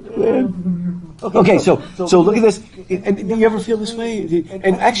love it, man. Okay, so look at this. And do you ever feel this way?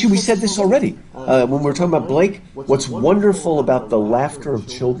 And actually, we said this already when we were talking about Blake. What's wonderful about the laughter of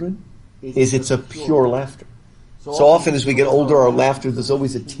children is it's a pure laughter. So often as we get older, our laughter, there's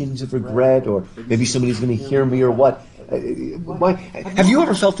always a tinge of regret, or maybe somebody's going to hear me or what. Have you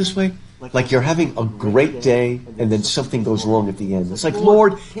ever felt this way? Like you're having a great day and then something goes wrong at the end. It's like,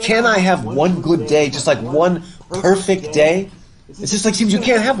 Lord, can I have one good day, just like one perfect day? It's just like seems you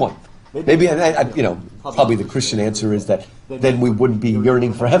can't have one. Maybe, probably the Christian answer is that then we wouldn't be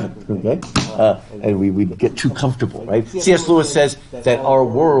yearning for heaven, okay? And we'd get too comfortable, right? C.S. Lewis says that our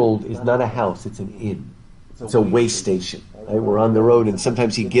world is not a house, it's an inn. It's a way station, right? We're on the road, and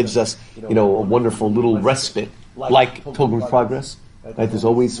sometimes he gives us, a wonderful little respite, like Pilgrim's Progress. Right? There's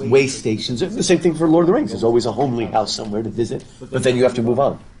always way stations. The same thing for Lord of the Rings. There's always a homely house somewhere to visit, but then you have to move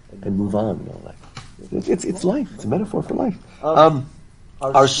on and all that. It's life. It's a metaphor for life.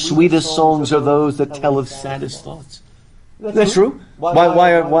 Our sweetest songs are those that tell of saddest thoughts. That's true.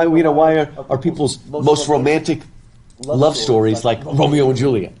 Why are people's most romantic love stories like Romeo and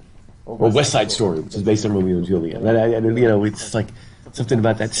Juliet? Or West Side Story, which is based on Romeo and Juliet. It's like something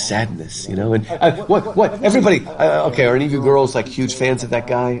about that sadness, And what? Everybody, okay, are any of you girls huge fans of that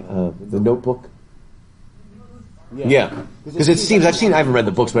guy, The Notebook? Yeah. Because it seems, I haven't read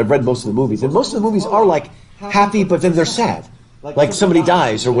the books, but I've read most of the movies. And most of the movies are happy, but then they're sad. Like somebody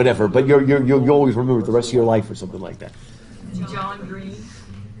dies or whatever, but you always remember it the rest of your life or something like that. John Green.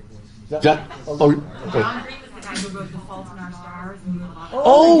 John Green was the guy who wrote The Fault in Our Stars.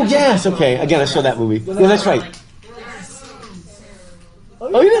 Oh, yes, okay. Again, I saw that movie. Yeah, that's right.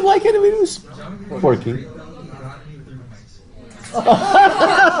 Oh, you didn't like it? I mean, it was quirky.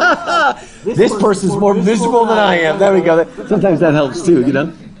 This person's more miserable than I am. There we go. Sometimes that helps too,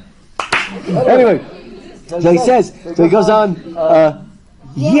 Anyway, so he goes on,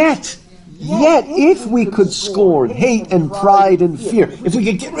 yet, if we could scorn hate and pride and fear, if we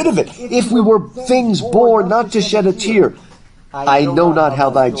could get rid of it, if we were things born not to shed a tear, I know not how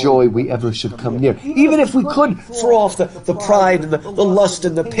thy joy we ever should come near. Even if we could throw off the pride and the lust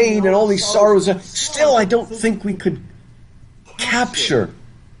and the pain and all these sorrows, still I don't think we could capture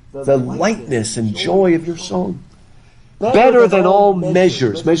the lightness and joy of your song. Better than all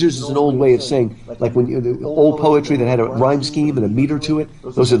measures. Measures is an old way of saying, like when the old poetry that had a rhyme scheme and a meter to it,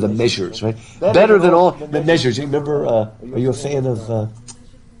 those are the measures, right? Better than all the measures. You remember, are you a fan of, I'm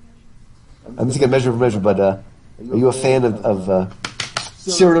thinking measure for measure, but are you a fan of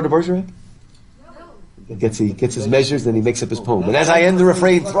Cyrano de Bergerac? He gets his measures, then he makes up his poem. And as I end the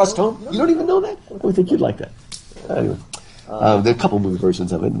refrain, thrust home. You don't even know that? I would think you'd like that. Anyway, there are a couple movie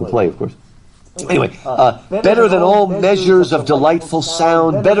versions of it, in the play, of course. Anyway, better than all measures of delightful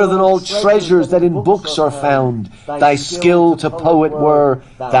sound, better than all treasures that in books are found, thy skill to poet were,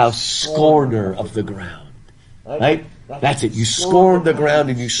 thou scorner of the ground. Right? That's it. You scorn the ground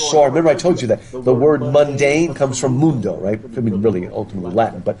and you soar. Remember I told you that the word mundane comes from mundo, right? I mean, really, ultimately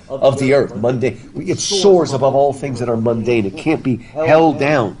Latin, but of the earth, mundane. It soars above all things that are mundane. It can't be held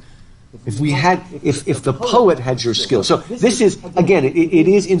down. If the poet had your skill. So this is, again, it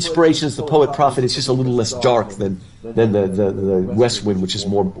is inspiration as the poet prophet. It's just a little less dark than the West Wind, which is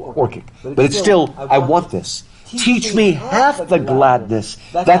more orchic. But it's still, I want this. Teach me half the gladness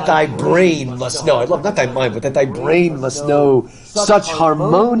that thy brain must know. I love, not thy mind, but that thy brain must know. Such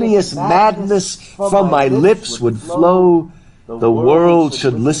harmonious madness from my lips would flow. The world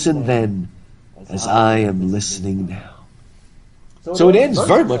should listen then, as I am listening now. So it ends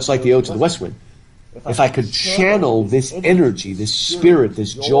very much like the Ode to the West Wind. If I could channel this energy, this spirit,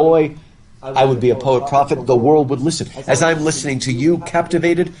 this joy, I would be a poet prophet. The world would listen. As I'm listening to you,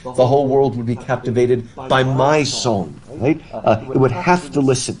 captivated, the whole world would be captivated by my song. Right? It would have to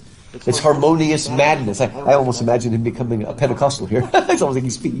listen. It's harmonious madness. I almost imagine him becoming a Pentecostal here. It's almost like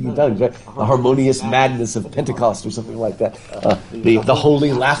he's speaking in tongues, right? A harmonious madness of Pentecost or something like that. The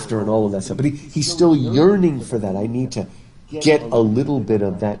holy laughter and all of that stuff. But he's still yearning for that. I need to get a little bit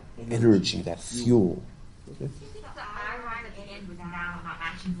of that energy, that fuel. Do you think the high line at the end with now not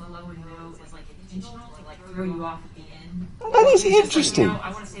matching the low and low is like intentional to like throw you off at the end? That is interesting. Like,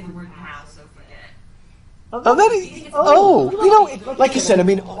 I want to say the word now, so forget. Like I said, I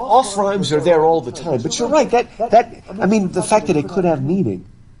mean, off rhymes are there all the time. But you're right. I mean, the fact that it could have meaning,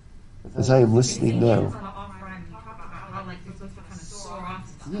 as I am listening now.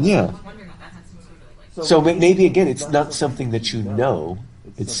 Yeah. So maybe, again, it's not something that you know,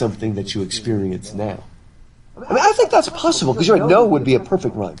 it's something that you experience now. I mean, I think that's possible, because you're right, no would be a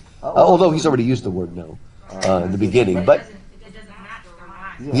perfect rhyme. Although he's already used the word no in the beginning. But,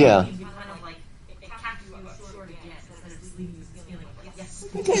 yeah.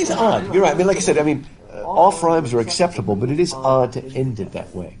 It's odd. You're right. I mean, like I said, off rhymes are acceptable, but it is odd to end it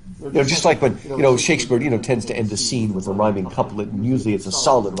that way. Just like when, Shakespeare, tends to end a scene with a rhyming couplet, and usually it's a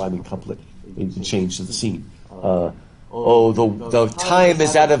solid rhyming couplet. You can change to the scene. The time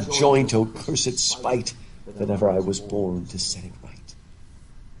is out of joint, oh cursed spite, that ever I was born to set it right.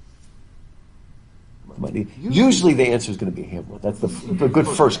 Usually the answer is going to be Hamlet. That's the good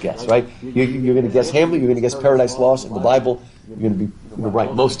first guess, right? You're going to guess Hamlet, you're going to guess Paradise Lost in the Bible, you're going to be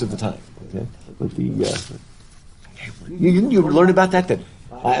right most of the time. Okay? With you learn about that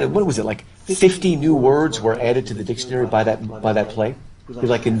what was it, like 50 new words were added to the dictionary by that play?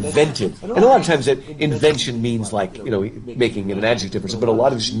 He invented, and a lot of times that invention means making it an adjective or something, but a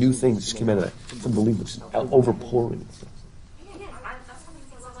lot of just new things just came out of that. It's unbelievable, just overpouring. That's something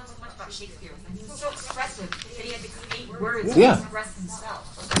I love so much about Shakespeare. He was so expressive that he had to create words to express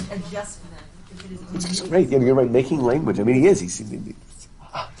himself, adjust for them. It's great. You're right. Making language. I mean, he is.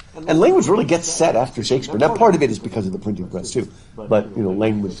 And language really gets set after Shakespeare. Now, part of it is because of the printing press too, but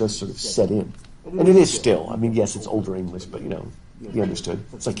language does sort of set in, and it is still. I mean, yes, it's older English, but he understood.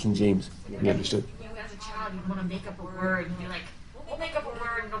 It's like King James. He understood. As a child, you want to make up a word and be like, we'll make up a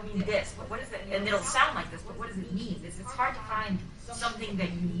word and it'll mean this, but what is it? And it'll sound like this, but what does it mean? It's hard to find something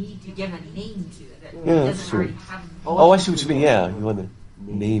that you need to give a name to that doesn't already have. I see what you mean. Yeah, you want to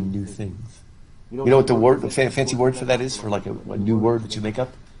name new things. You know what the fancy word for that is, for like a new word that you make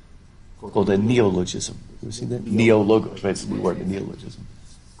up? Called a neologism. You ever seen that? Neologos, right? It's a new word, a neologism.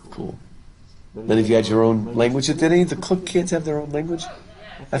 Cool. Then if you had your own language, did any of the Cook kids have their own language?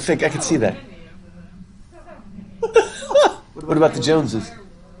 I think I could see that. What about the Joneses?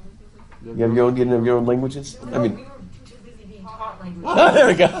 You have your own languages? I mean, We were too busy being taught language. oh, there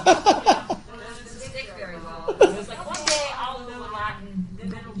we go. It doesn't stick very well. It was like, one day I'll know Latin,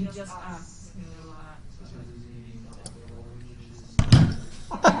 then it'll be just us.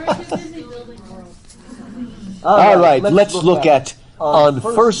 All right, let's look at On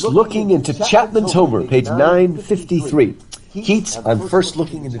First Looking into Chapman's Homer, page 953. Keats, on first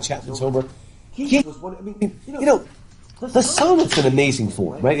looking into Chapman's Homer, Keats was one, I mean, the sonnet's an amazing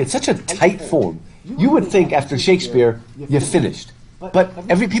form, right? It's such a tight form. You would think after Shakespeare, you're finished. But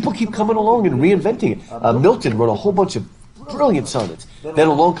people keep coming along and reinventing it. Milton wrote a whole bunch of brilliant sonnets. Then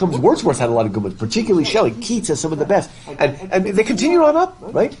along comes Wordsworth, had a lot of good ones, particularly Shelley. Keats has some of the best. And they continue on up,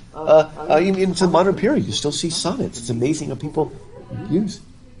 right? Into the modern period, you still see sonnets. It's amazing how people use.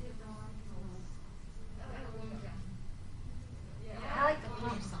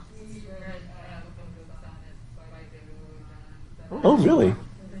 Oh, really?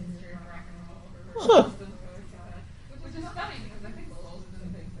 Huh. Which is funny because I think Lowell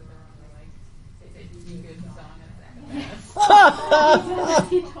doesn't think that they're on taking good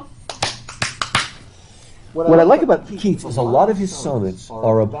sonnets. What I like about Keats is a lot of his sonnets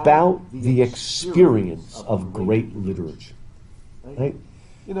are about the experience of great literature. Right?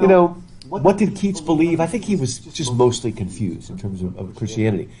 What did Keats believe? I think he was just mostly confused in terms of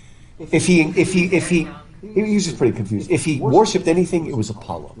Christianity. If he was just pretty confused. If he worshipped anything, it was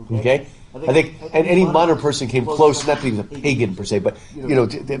Apollo. Okay, I think, and any modern person came close. Not that he was a pagan per se, but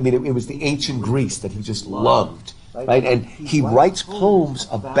it was the ancient Greece that he just loved, right? And he writes poems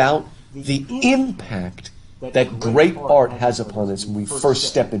about the impact that great art has upon us when we first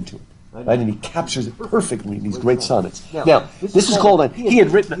step into it, right? And he captures it perfectly in these great sonnets. Now, this is called. He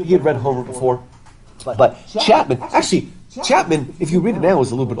had read Homer before, but Chapman, if you read it now, is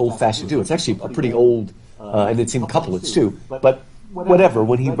a little bit old-fashioned too. It's actually a pretty old. And it's in couplets too. But whatever.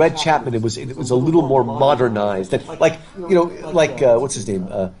 When he read Chapman, it was a little more modernized. And what's his name?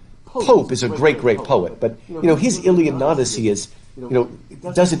 Pope is a great poet. But his Iliad and Odyssey is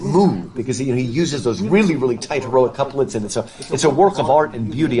doesn't move because he uses those really tight heroic couplets, and it's a work of art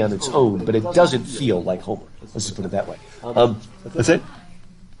and beauty on its own. But it doesn't feel like Homer. Let's just put it that way. That's it.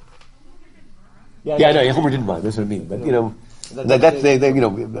 Yeah, I know. Homer didn't rhyme. That's what I mean. But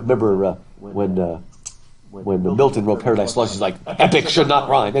remember when Milton wrote Paradise Lost, he's like, epic should not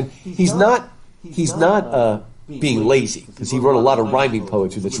rhyme. And he's not being lazy, because he wrote a lot of rhyming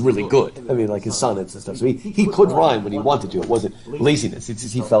poetry that's really good. I mean, like his sonnets and stuff. So he could rhyme when he wanted to. It wasn't laziness. It's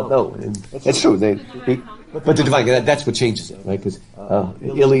just he felt no. And it's true. But the divine, that's what changes it, right? Because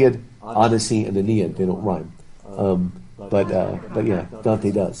Iliad, Odyssey, and Aeneid, they don't rhyme. But yeah,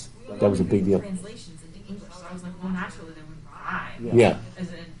 Dante does. That was a big deal. Translations into English, so I was like, well, naturally they would rhyme. Yeah.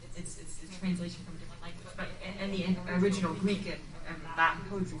 As in, it's translation from a different language, but and the original Greek and Latin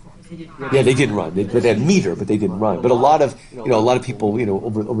poetry forms, they didn't rhyme. Yeah, they didn't rhyme. They had meter, but they didn't rhyme. But a lot of people,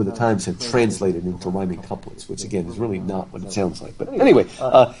 over the times have translated into rhyming couplets, which again is really not what it sounds like. But anyway,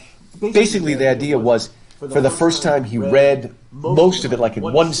 basically the idea was, for the first time he read most of it like in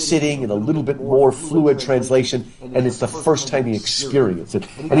one sitting in a little bit more fluid translation, and it's the first time he experienced it.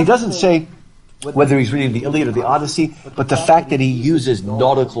 And he doesn't say whether he's reading the Iliad or the Odyssey, but the fact that he uses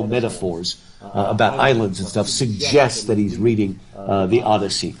nautical metaphors about islands and stuff suggests that he's reading the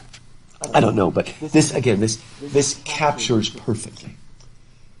Odyssey. I don't know, but this captures perfectly.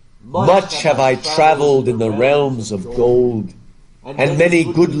 Much have I traveled in the realms of gold, and many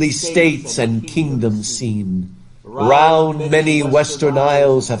goodly states and kingdoms seen. Round many western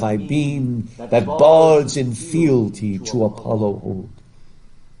isles have I been, that bards in fealty to Apollo hold.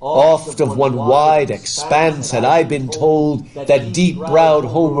 Oft of one wide expanse had I been told, that deep-browed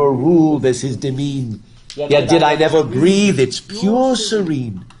Homer ruled as his demesne. Yet did I never breathe its pure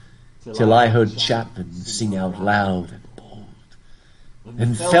serene, till I heard Chapman sing out loud and bold.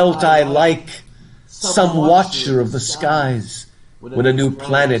 And felt I like some watcher of the skies, when a new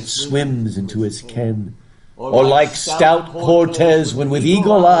planet swims into his ken, or like stout Cortez when with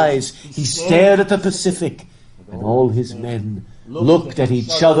eagle eyes he stared at the Pacific, and all his men looked at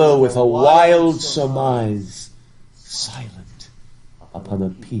each other with a wild surmise, silent upon a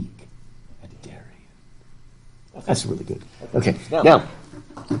peak at Darien. That's really good. Okay, now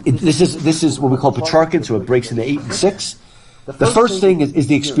this is what we call Petrarchan, so it breaks into 8 and 6. The first thing is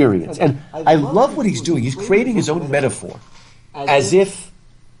the experience, and I love what he's doing. He's creating his own metaphor, as if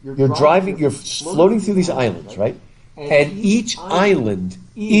you're floating through these islands, right? And each island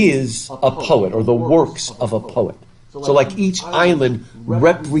is a poet, or the works of a poet. So like each island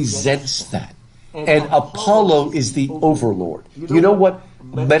represents that. And Apollo is the overlord. Do you know what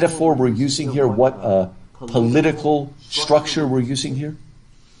metaphor we're using here? What political structure we're using here?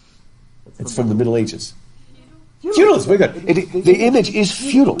 It's from the Middle Ages. Feudalism, very good. The image is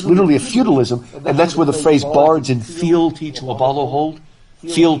feudal, literally a feudalism, and that's where the phrase bards in fealty to Apollo hold.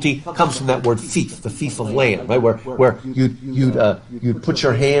 Fealty comes from that word fief, the fief of land, right? Where you'd put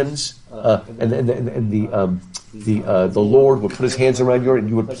your hands, and the Lord would put his hands around you, and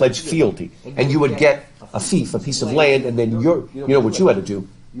you would pledge fealty, and you would get a fief, a piece of land, and then you know what you had to do?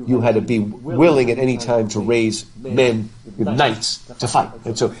 You had to be willing at any time to raise men, knights, to fight.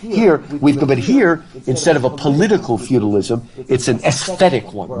 And so here, but here, instead of a political feudalism, it's an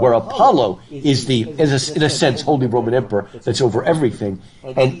aesthetic one, where Apollo is in a sense, Holy Roman Emperor that's over everything,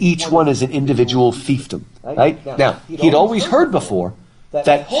 and each one is an individual fiefdom, right? Now, he'd always heard before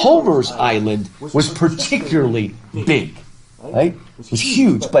that Homer's island was particularly big, right? It was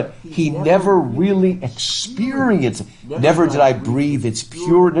huge, but he never really experienced it. Never did I breathe its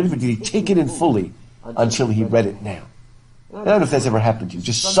pure, never did he take it in fully until he read it now. I don't know if that's ever happened to you.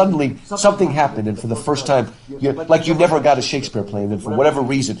 Just suddenly something happened, and for the first time, you never got a Shakespeare play, and then for whatever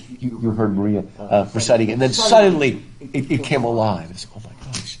reason, you heard Maria reciting it, and then suddenly it came alive. It's, oh my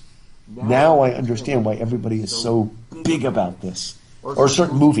gosh, now I understand why everybody is so big about this. Or a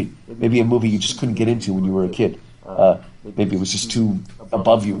certain movie, maybe a movie you just couldn't get into when you were a kid. Maybe it was just too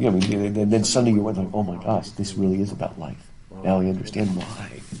above you. And then suddenly you went like, oh my gosh, this really is about life. Now I understand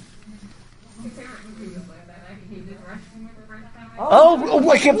why. Oh,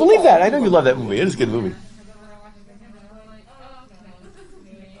 I can't believe that. I know you love that movie. It is a good movie.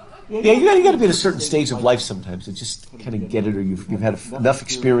 Yeah, you got to be at a certain stage of life sometimes to just kind of get it, or you've had enough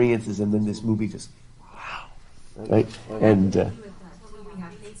experiences, and then this movie just, wow. Right? And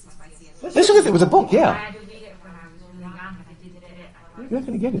this was a book, yeah. I had to read it when I was really young, but I did it. You're not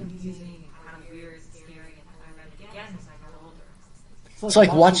going to get it. Kind of weird and scary, and I read it again as I got older.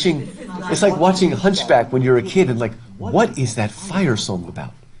 It's like watching Hunchback when you're a kid, and like, what is that fire song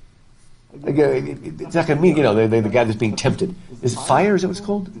about? It's not going to mean, the guy that's being tempted. Is it fire? Is that what it's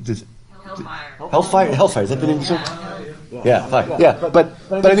called? Hellfire. Hellfire. Is that the name of the song? Yeah, fire. Yeah, but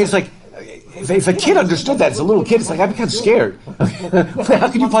I mean, it's like, if a kid understood that as a little kid, it's like, I'd be kind of scared. How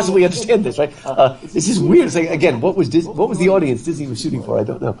could you possibly understand this, right? It's just weird. It's like, again, what was the audience Disney was shooting for? I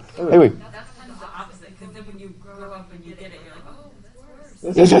don't know. Anyway. That's kind of the opposite, because then when you grow up and you get it, you're like, oh,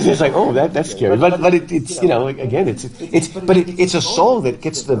 that's worse. It's like, oh, that's scary. But it's again, it's a song that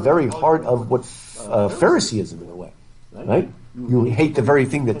gets to the very heart of what Phariseeism in a way, right? You hate the very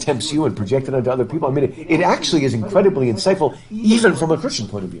thing that tempts you and project it onto other people. I mean, it actually is incredibly insightful, even from a Christian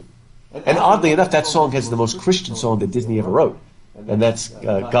point of view. And oddly enough, that song has the most Christian song that Disney ever wrote, and that's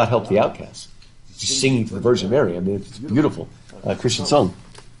 "God Help the Outcasts." Just singing to the Virgin Mary. I mean, it's a beautiful Christian song.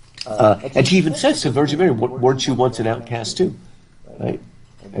 And she even says to Virgin Mary, "Weren't you once an outcast too?" Right?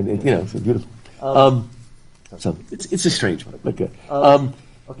 And it's beautiful. So it's a strange one, but good. When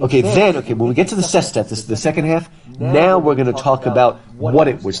we get to the sestet, the second half, now we're going to talk about what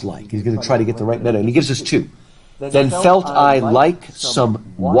it was like. He's going to try to get the right meta, and he gives us two. Then felt I like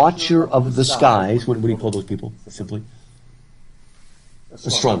some watcher of the skies. What do you call those people, simply?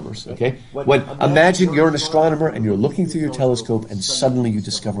 Astronomers, okay? Imagine you're an astronomer and you're looking through your telescope and suddenly you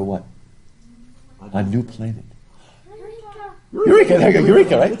discover what? A new planet. Eureka, there you go,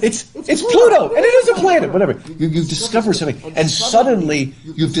 Eureka, right? It's Pluto, and it is a planet, whatever. You discover something, and suddenly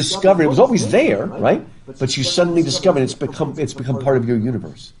you've discovered, it was always there, right? But you suddenly discovered it's become part of your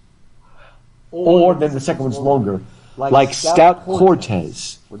universe. Or, then the second one's longer, like stout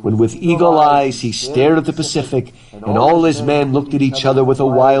Cortez, when with eagle eyes he stared at the Pacific, and all his men looked at each other with a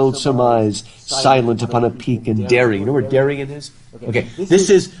wild surmise, silent upon a peak in Darien. You know where Darien is? Okay, this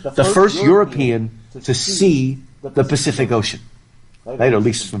is the first European to see the Pacific Ocean, right? Or at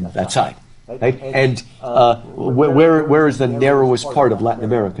least from that side, right? And where is the narrowest part of Latin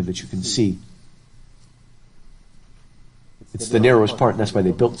America that you can see? It's the narrowest part, and that's why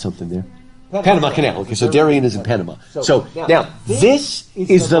they built something there. Panama Canal. Okay, so Darien is in Panama. So now, this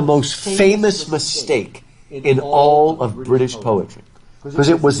is the most famous mistake in all of British poetry, because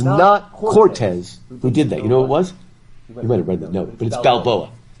it was not Cortez who did that. You know what it was? You might have read that note, but it's Balboa.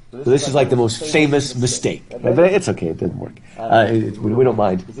 So this is like the most famous mistake. Right? But it's okay; it doesn't work. We don't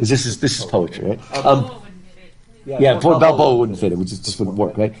mind, because this is poetry, right? Balboa wouldn't fit it; it just wouldn't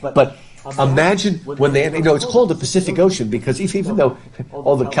work, right? But imagine when they, it's called the Pacific Ocean because even though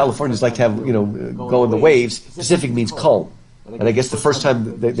all the Californians like to have, go in the waves, Pacific means calm. And I guess the first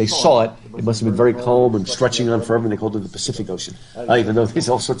time they saw it, it must have been very calm and stretching on forever, and they called it the Pacific Ocean. Even though there's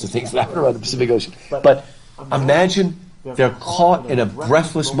all sorts of things that happen around the Pacific Ocean. But imagine they're caught in a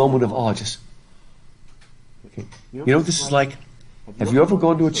breathless moment of awe. Okay. You know what this is like? Have you ever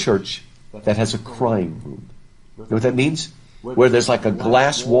gone to a church that has a crying room? You know what that means? Where there's like a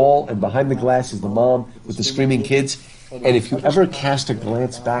glass wall, and behind the glass is the mom with the screaming kids. And if you ever cast a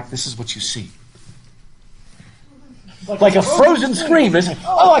glance back, this is what you see. Like a frozen scream. It's like,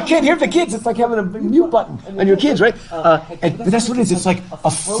 oh, I can't hear the kids. It's like having a mute button on your kids, right? But that's what it is. It's like a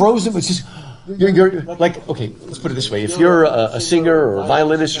frozen, it's just, you're like, okay, let's put it this way. If you're a singer or a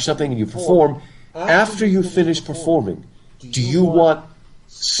violinist or something and you perform, after you finish performing, do you want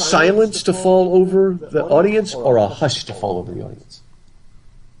silence to fall over the audience or a hush to fall over the audience?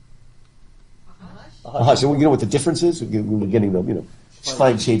 A hush. You know what the difference is? We're getting the,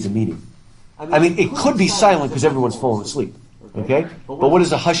 fine shades of meaning. I mean, it could be silent because everyone's falling asleep. Okay? But what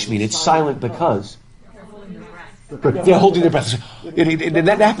does a hush mean? It's silent because they're holding their breath. And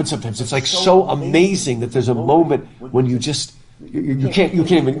that happens sometimes. It's like so amazing that there's a moment when you just you can't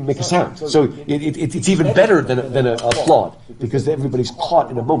even make a sound. So it's even better than a applaud because everybody's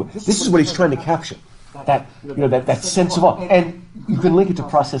caught in a moment. This is what he's trying to capture. That sense of awe. And you can link it to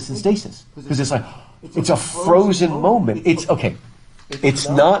process and stasis because it's like it's a frozen moment. It's okay. It's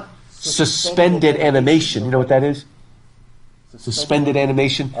not suspended animation. You know what that is? Suspended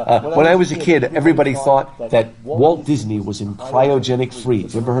animation. When I was a kid, everybody thought that Walt Disney was in cryogenic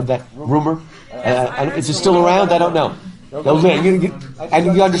freeze. You ever heard that rumor? Is it still around? I don't know. No, man,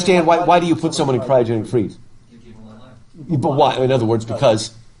 you understand why do you put someone in cryogenic freeze? But why? In other words,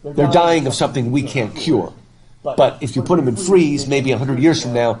 because they're dying of something we can't cure. But if you put them in freeze, maybe 100 years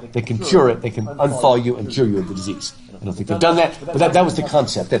from now, they can cure it. They can unthaw you and cure you of the disease. I don't think they've done that, but that was the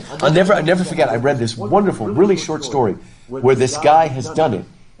concept. And I'll never forget. I read this wonderful, really short story where this guy has done it,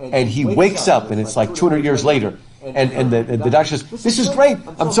 and he wakes up, and it's like 200 years later, and the doctor says, "This is great.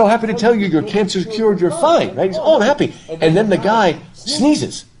 I'm so happy to tell you your cancer's cured. You're fine." Right? He's, "Oh, I'm happy." And then the guy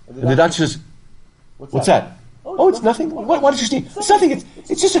sneezes, and the doctor says, "What's that?" "Oh, it's nothing. Why did you sneeze?" "It's nothing.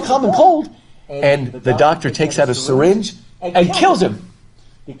 It's just a common cold." And the doctor takes out a syringe and kills him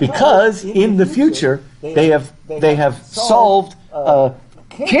because in the future they have solved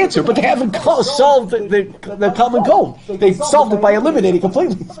cancer, but they haven't solved the common cold. They solved it by eliminating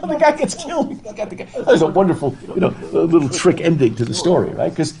completely. So the guy gets killed. That was a wonderful, little trick ending to the story, right?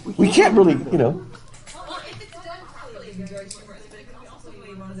 Because we can't really, Well, if it's done properly, it's very humorous, but it could also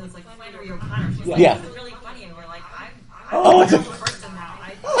be one of those like Flannery O'Connor. She's like, Yeah. "This is really funny," and we're like, Oh, it's a- person now.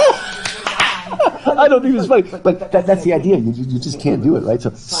 I don't think it's funny, but that's the idea. You just can't do it, right?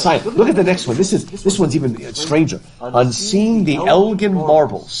 So, silent. Look at the next one. This one's even stranger. On seeing the Elgin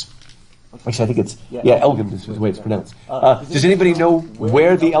marbles. Actually, I think it's Elgin is the way it's pronounced. Does anybody know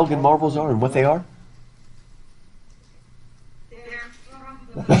where the Elgin marbles are and what they are? They're from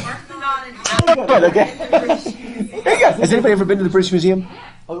the Parthenon and Okay. There you go. Has anybody ever been to the British Museum?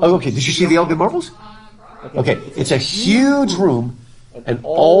 Oh, okay. Did you see the Elgin marbles? Okay. It's a huge room. And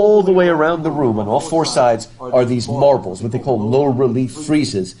all the way around the room, on all four sides, are these marbles, what they call low-relief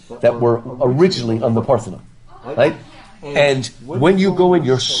friezes, that were originally on the Parthenon, right? And when you go in,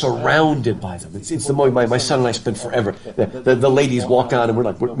 you're surrounded by them. It's the moment my son and I spent forever. The ladies walk on, and we're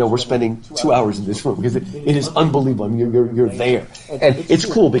like, we're spending 2 hours in this room because it is unbelievable. I mean, you're there, and it's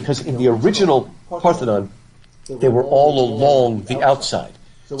cool because in the original Parthenon, they were all along the outside.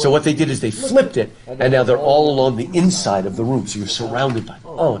 So what they did is they flipped it, and now they're all along the inside of the room, so you're surrounded by them.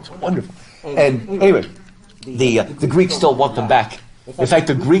 Oh, it's wonderful. And anyway, the Greeks still want them back. In fact,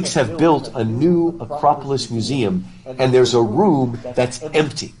 the Greeks have built a new Acropolis museum, and there's a room that's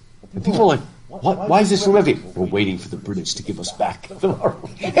empty. And people are like, "What? Why is this room empty?" "We're waiting for the British to give us back the room."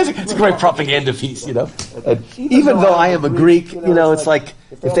 It's a great propaganda piece, And even though I am a Greek, it's like,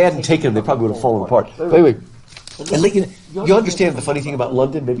 if they hadn't taken them, they probably would have fallen apart. But anyway, and you understand the funny thing about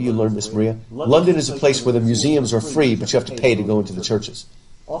London? Maybe you learned this, Maria. London is a place where the museums are free, but you have to pay to go into the churches.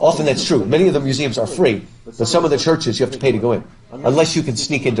 Often that's true. Many of the museums are free, but some of the churches you have to pay to go in, unless you can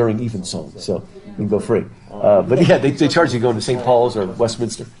sneak in during evensong. So you can go free. But yeah, they charge you to go into St. Paul's or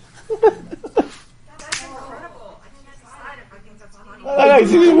Westminster. That's incredible. I can't decide if I think that's funny. I know,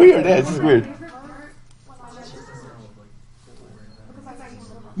 it's weird. Yeah, it's weird.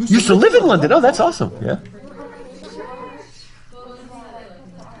 You used to live in London. Oh, that's awesome. Yeah.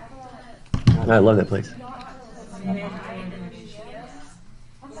 I love that place.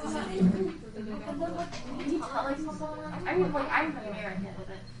 I'm American,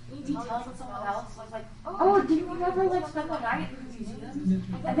 but you tell someone else, like, "Oh, didn't you ever spend the night in the museum?"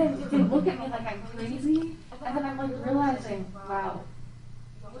 And then they look at me like I'm crazy, and then I'm realizing, wow,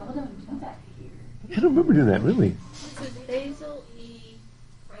 people don't do that here. I don't remember doing that, really. This is Basil E.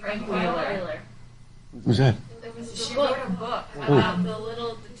 Frank Wheeler. Who's that? It was She the book wrote a book about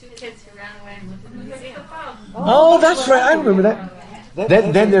the two kids who ran away and went to the museum. Oh, that's right. I remember that.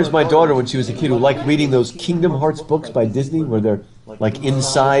 Then there's my daughter when she was a kid who liked reading those Kingdom Hearts books by Disney where they're like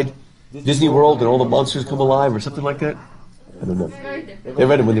inside Disney World and all the monsters come alive or something like that. I don't know. They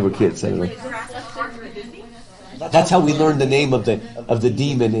read them when they were kids. Anyway. That's how we learned the name of the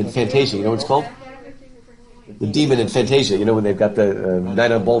demon in Fantasia. You know what it's called? The demon in Fantasia. You know when they've got the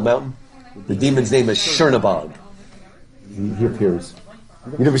Night on Bald Mountain? The demon's name is Chernabog. He appears.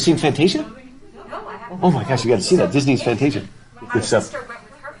 You never seen Fantasia? Oh my gosh, you got to see that. Disney's Fantasia. My Good stuff. sister went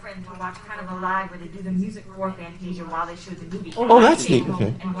with her friend to watch kind of a live where they do the music for Fantasia while they show the movie. Oh, that's I came neat, home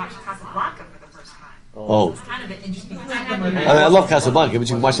okay. And watched Casablanca for the first time. Oh. It's kind of an interesting. I love Casablanca, but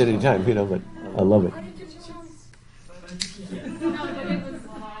you can watch it anytime, but I love it.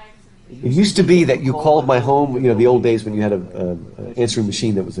 It used to be that you called my home, the old days when you had an answering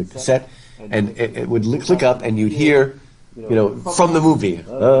machine that was a cassette, and it would click up, and you'd hear, from the movie,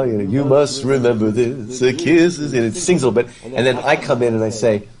 you must remember this, the kisses, and it sings a little bit, and then I come in and I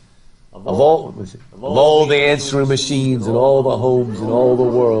say, of all the answering machines and all the homes in all the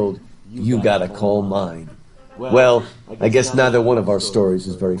world, you gotta call mine. Well, I guess neither one of our stories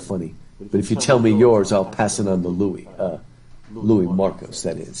is very funny, but if you tell me yours, I'll pass it on to Louis Marcos,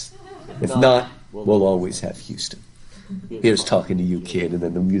 that is. If not, we'll always have Houston. Here's talking to you, kid, and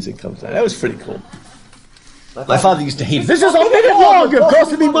then the music comes out. That was pretty cool. My father used to hate it. This is a minute long. You're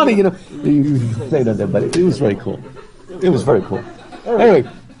costing me money. But it was very cool. It was very cool. Anyway,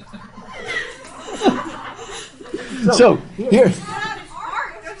 so here.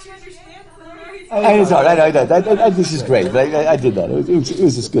 It's all right. This is great. But I did that. It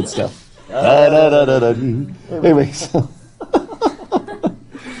was just good stuff. Anyway,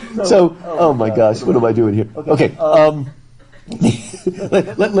 so, oh my gosh, what am I doing here? Okay,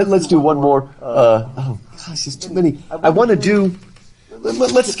 let's do one more. Oh gosh, there's too many. I want to do.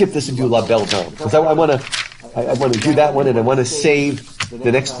 Let's skip this and do La Belle Dame, because I want to do that one, and I want to save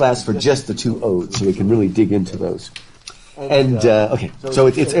the next class for just the two odes, so we can really dig into those. And okay, so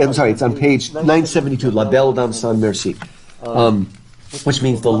it's on page 972, La Belle Dame sans Merci, which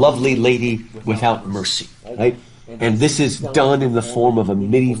means the lovely lady without mercy, right? And this is done in the form of a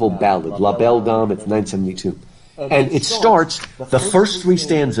medieval ballad, La Belle Dame, it's 972. And it starts, the first three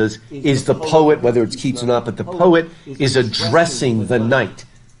stanzas is the poet, whether it's Keats or not, but the poet is addressing the knight.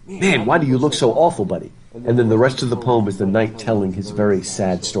 Man, why do you look so awful, buddy? And then the rest of the poem is the knight telling his very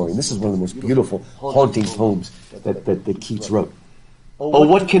sad story. And this is one of the most beautiful, haunting poems that Keats wrote. Oh,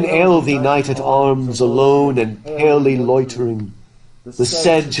 what can ail thee, knight at arms, alone and palely loitering? The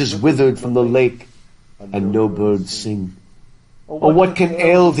sedge has withered from the lake, and no birds sing. Oh, what can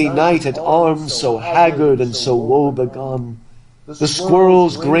ail thee, knight at arms, so haggard and so woe-begone? The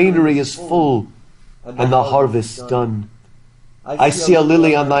squirrel's granary is full, and the harvest done. I see a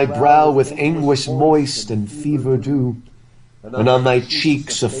lily on thy brow with anguish moist and fever dew, and on thy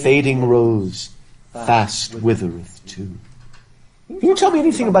cheeks a fading rose fast withereth too. Can you tell me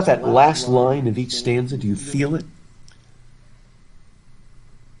anything about that last line of each stanza? Do you feel it?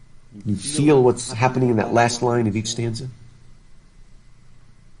 You feel what's happening in that last line of each stanza?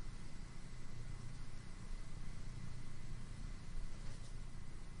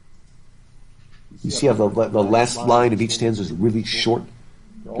 You see how the last line of each stanza is really short?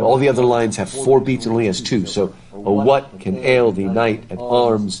 All the other lines have 4 beats and only has 2. So, oh, what can ail thee, knight at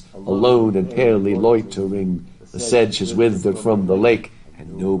arms, alone and palely loitering? The sedge has withered from the lake,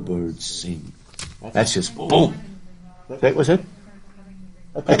 and no birds sing. That's just boom. What's that?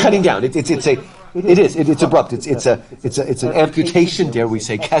 A cutting down. It's abrupt. It's an amputation, dare we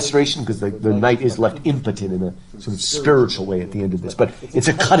say, castration, because the knight is left impotent in a sort of spiritual way at the end of this. But it's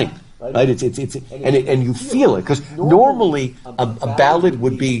a cutting, right? And you feel it, because normally a ballad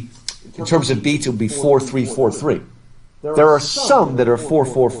would be, in terms of beats, it would be 4-3-4-3. There are some that are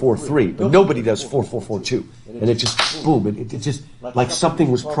 4-4-4-3, but nobody does 4-4-4-2. And it just boom. It's just like something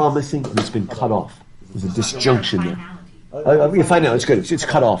was promising and it's been cut off. There's a disjunction there. You find out it's good. It's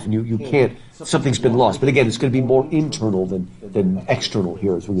cut off, and you can't. Something's been lost. But again, it's going to be more internal than external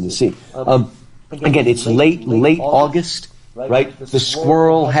here, as we're going to see. Again, it's late August, right? The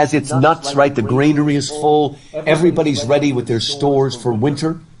squirrel has its nuts, right? The granary is full. Everybody's ready with their stores for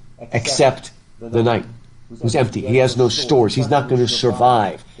winter, except the knight, who's empty. He has no stores. He's not going to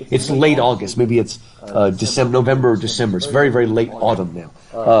survive. It's late August. Maybe it's November or December. It's very, very late autumn now.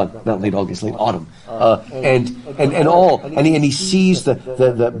 Not late August, late autumn. And he sees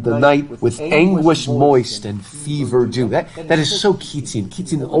the night with anguish moist and fever dew. That is so Keatsian.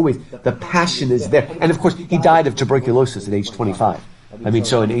 Keatsian always, the passion is there. And of course, he died of tuberculosis at age 25. I mean,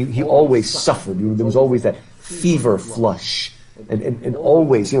 so and he always suffered. There was always that fever flush. And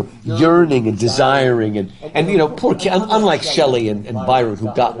always, yearning and desiring and poor kid, unlike Shelley and Byron,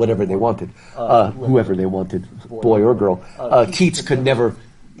 who got whatever they wanted, whoever they wanted, boy or girl. Keats could never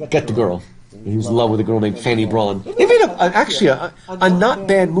get the girl. He was in love with a girl named Fanny Braun. They made a not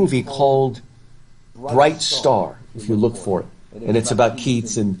bad movie called Bright Star, if you look for it, and it's about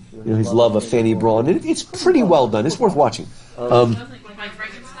Keats and his love of Fanny Braun. And it's pretty well done. It's worth watching. Like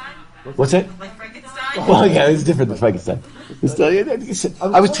Frankenstein? What's that? Like Frankenstein? Well, yeah, it's different than Frankenstein.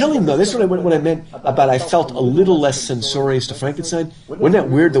 I was telling him, though, this is what I meant about I felt a little less censorious to Frankenstein. Wasn't that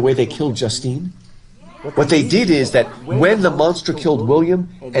weird, the way they killed Justine? What they did is that when the monster killed William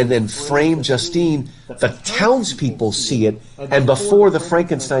and then framed Justine, the townspeople see it, and before the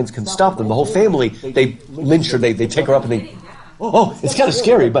Frankensteins can stop them, the whole family, they lynch her, they take her up and they... Oh, it's kind of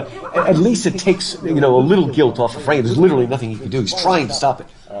scary, but at least it takes, a little guilt off of Frank. There's literally nothing he can do. He's trying to stop it.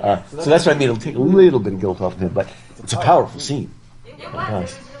 So that's what I mean. It'll take a little bit of guilt off of him, but it's a powerful scene. It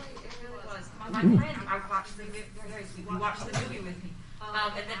was. It really was. My friend, I watched the movie. Very sweet. We watched the movie with me.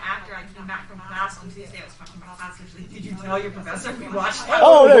 And then after I came back from class on Tuesday, I was talking about class. Actually, did you tell your professor we watched it?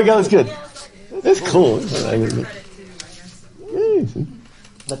 Oh, there we go. That's good. That's cool.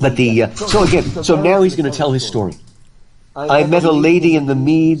 But so now he's going to tell his story. I met a lady in the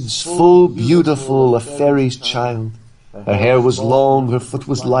meads, full beautiful, a fairy's child. Her hair was long, her foot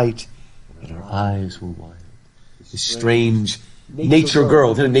was light, and her eyes were wild. This strange nature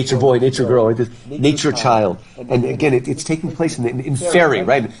girl, nature boy, nature girl, this nature child. And again, it's taking place in fairy,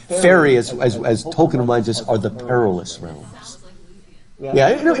 right? Fairy, as Tolkien reminds us, are the perilous realms. Yeah,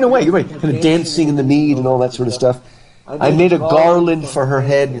 in a way, you're right. Kind of dancing in the mead and all that sort of stuff. I made a garland for her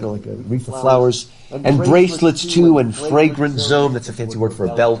head, like a wreath of flowers, and bracelets too, and fragrant zone. That's a fancy word for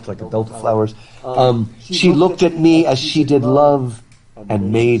a belt, like a belt of flowers. She looked at me as she did love,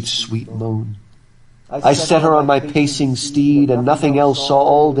 and made sweet moan. I set her on my pacing steed, and nothing else saw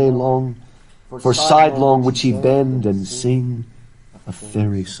all day long. For sidelong would she bend and sing a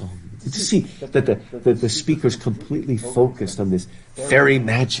fairy song. To see that the speaker's completely focused on this fairy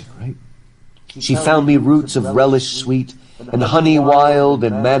magic, right? She found me roots of relish sweet, and honey wild,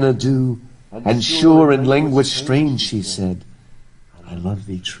 and manna dew, and sure in language strange, she said, I love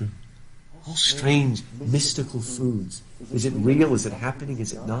thee true. All strange, mystical foods. Is it real? Is it happening?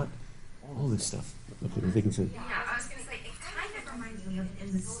 Is it not? All this stuff. Okay, I think it's Yeah, I was going to say, it kind of reminds me of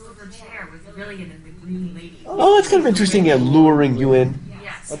In the Silver Chair with Lillian and the Green Lady. Oh, that's kind of interesting, luring you in.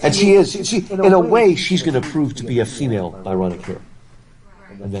 Yes. And she is, in a way, she's going to prove to be a female Byronic hero.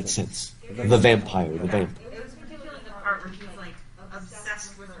 In that sense. The vampire, the vamp. It was particularly the part where he was like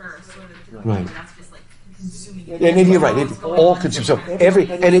obsessed with her, sort of. Right. That's just like consuming it. And you're right. It all consumes. So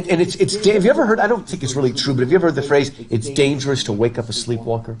it's. Have you ever heard? I don't think it's really true, but have you ever heard the phrase? It's dangerous to wake up a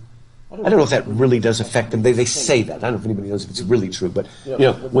sleepwalker. I don't know if that really does affect them. They say that. I don't know if anybody knows if it's really true, but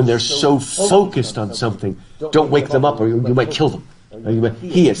when they're so focused on something, don't wake them up, or you might kill them.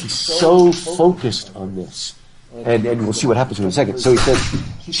 He's so focused on this. And we'll see what happens in a second. So he says,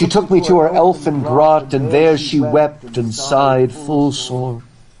 she took me to her elfin grot, and there she wept and sighed full sore.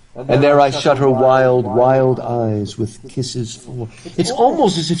 And there I shut her wild, wild eyes with kisses full. It's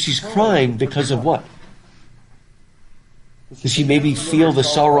almost as if she's crying because of what? Does she maybe feel the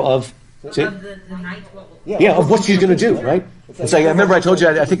sorrow of... The night. Yeah, of what she's going to do, right? It's like, I remember I told you,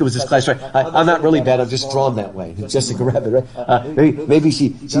 I think it was this class, right? I'm not really bad, I'm just drawn that way. Jessica Rabbit, right? Maybe she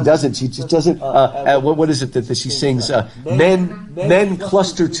doesn't. She just doesn't. What is it that she sings? Men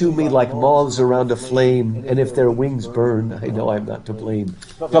cluster to me like moths around a flame, and if their wings burn, I know I'm not to blame.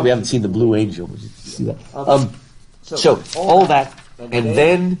 Probably haven't seen The Blue Angel, but you see that. So, all that, and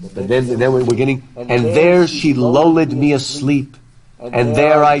then we're getting, and there she lulled me asleep, and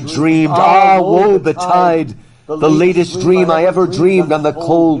there I dreamed, woe betide, the latest dream I ever dreamed on the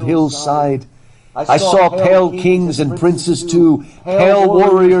cold hillside. I saw pale kings and princes too, pale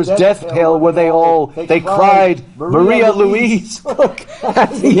warriors, death pale were they all. They cried, Maria Louise, look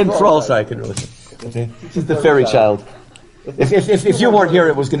at the enthrall. Sorry, I couldn't really say. She's the fairy child. If you weren't here,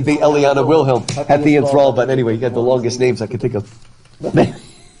 it was going to be Eliana Wilhelm at the enthrall, but anyway, you got the longest names I could think of.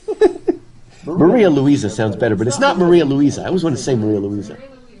 Maria Louisa sounds better, but it's not Maria Louisa. I always want to say Maria Louisa.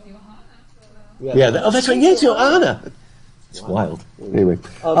 Yeah, that's right. Yeah, it's Johanna. It's wild. Anyway,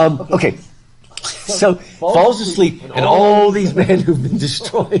 okay. So falls asleep, and all these men who've been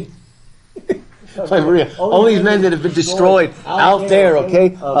destroyed by Maria, all these men that have been destroyed out there.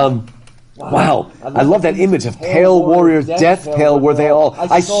 Okay. Wow, I love that image of pale warriors, death pale were they all.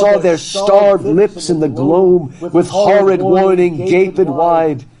 I saw their starved lips in the gloam, with horrid warning gaped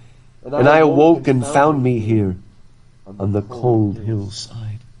wide, and I awoke and found me here on the cold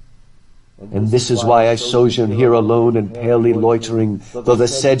hillside. And this is why I sojourn here alone and palely loitering, though the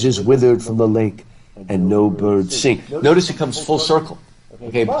sedges withered from the lake and no birds sing. Notice it comes full circle.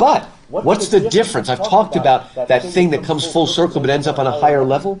 Okay, but what's the difference? I've talked about that thing that comes full circle but ends up on a higher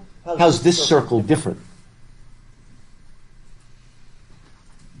level. How's this circle different?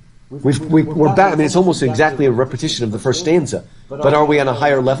 We're back. I mean, it's almost exactly a repetition of the first stanza. But are we on a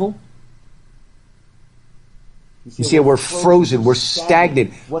higher level? You see, we're frozen, we're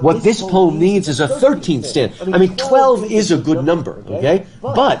stagnant. What this poem needs is a 13th stanza. I mean, 12 is a good number, okay?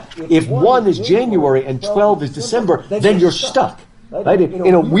 But if 1 is January and 12 is December, then you're stuck. Right?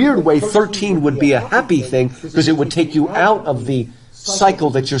 In a weird way, 13 would be a happy thing because it would take you out of the cycle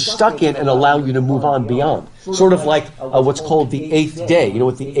that you're stuck in and allow you to move on beyond. Sort of like what's called the 8th day. You know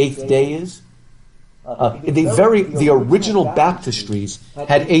what the 8th day is? The original baptistries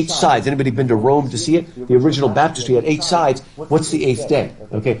had 8 sides. Anybody been to Rome to see it? The original baptistry had 8 sides. What's the 8th day?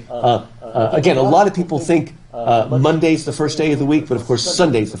 Okay. Again, a lot of people think Monday's the first day of the week, but of course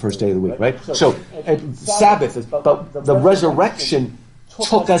Sunday's the first day of the week, right? So Sabbath, but the resurrection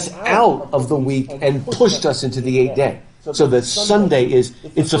took us out of the week and pushed us into the 8th day. So the Sunday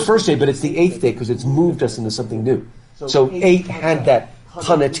it's the first day, but it's the 8th day because it's moved us into something new. So 8 had that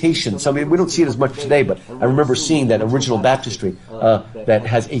connotation. So I mean, we don't see it as much today, but I remember seeing that original baptistry that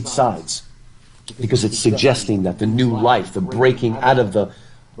has 8 sides because it's suggesting that the new life, the breaking out of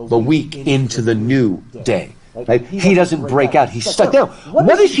the week into the new day. Right? He doesn't break out. He's stuck. Now,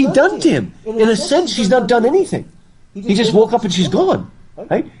 what has she done to him? In a sense, she's not done anything. He just woke up and she's gone.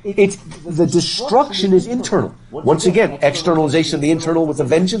 Right? It's the destruction is internal. Once again, externalization of the internal with a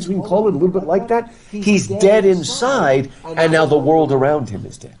vengeance, we can call it a little bit like that. He's dead inside, and now the world around him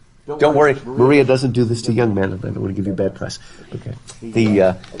is dead. Don't worry, Maria doesn't do this to young men. I don't want to give you bad press. Okay.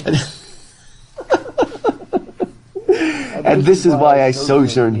 And this is why I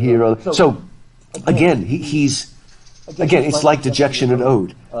sojourn here. So, again, Again, it's like dejection and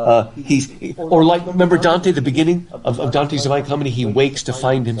ode. Remember Dante, the beginning of Dante's Divine Comedy, he wakes to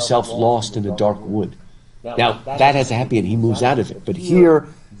find himself lost in a dark wood. Now, that has a happy end. He moves out of it. But here,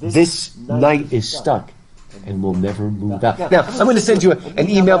 this knight is stuck and will never move out. Now, I'm going to send you an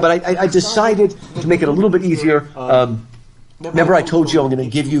email, but I decided to make it a little bit easier. Remember I told you I'm going to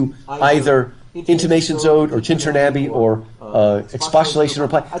give you either Intimations Ode or Tintern Abbey or Expostulation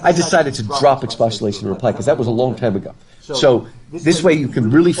Reply. I decided to drop Expostulation Reply because that was a long time ago. So this way you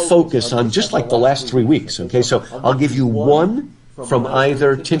can really focus on just like the last 3 weeks. Okay, so I'll give you one from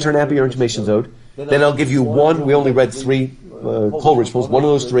either Tintern Abbey or Intimations Ode. Then I'll give you one. We only read 3 Coleridge poems, one of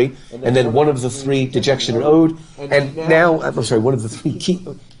those 3, and then one of the 3 Dejection and Ode. And now I'm sorry, one of the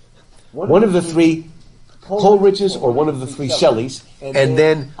 3 Coleridge's or one of the 3 Shelleys, and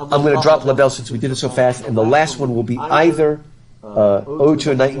then I'm going to drop La Belle since we did it so fast, and the last one will be either Ode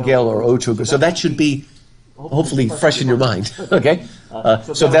to a Nightingale or Ode to a... So that should be hopefully fresh in your mind, okay?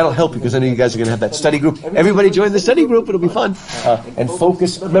 So that'll help you because I know you guys are going to have that study group. Everybody join the study group, it'll be fun. And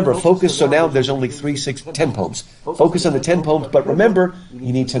focus, remember, so now there's only 3, 6, 10 poems. Focus on the 10 poems, but remember,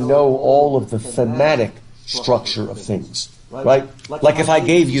 you need to know all of the thematic structure of things, right? Like if I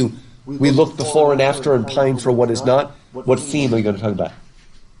gave you, we look before and after and pine for what is not, what theme are you going to talk about?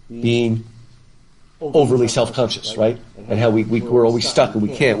 Being overly self-conscious, right? And how we're always stuck and we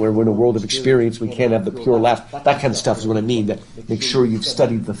can't. We're in a world of experience. We can't have the pure laugh. That kind of stuff is what I mean. That make sure you've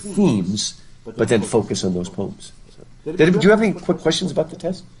studied the themes, but then focus on those poems. So, do you have any quick questions about the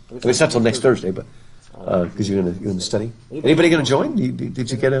test? I mean, it's not till next Thursday, but because you're going to study. Anybody going to join?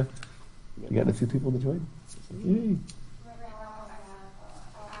 Did you get a few people to join? Yay.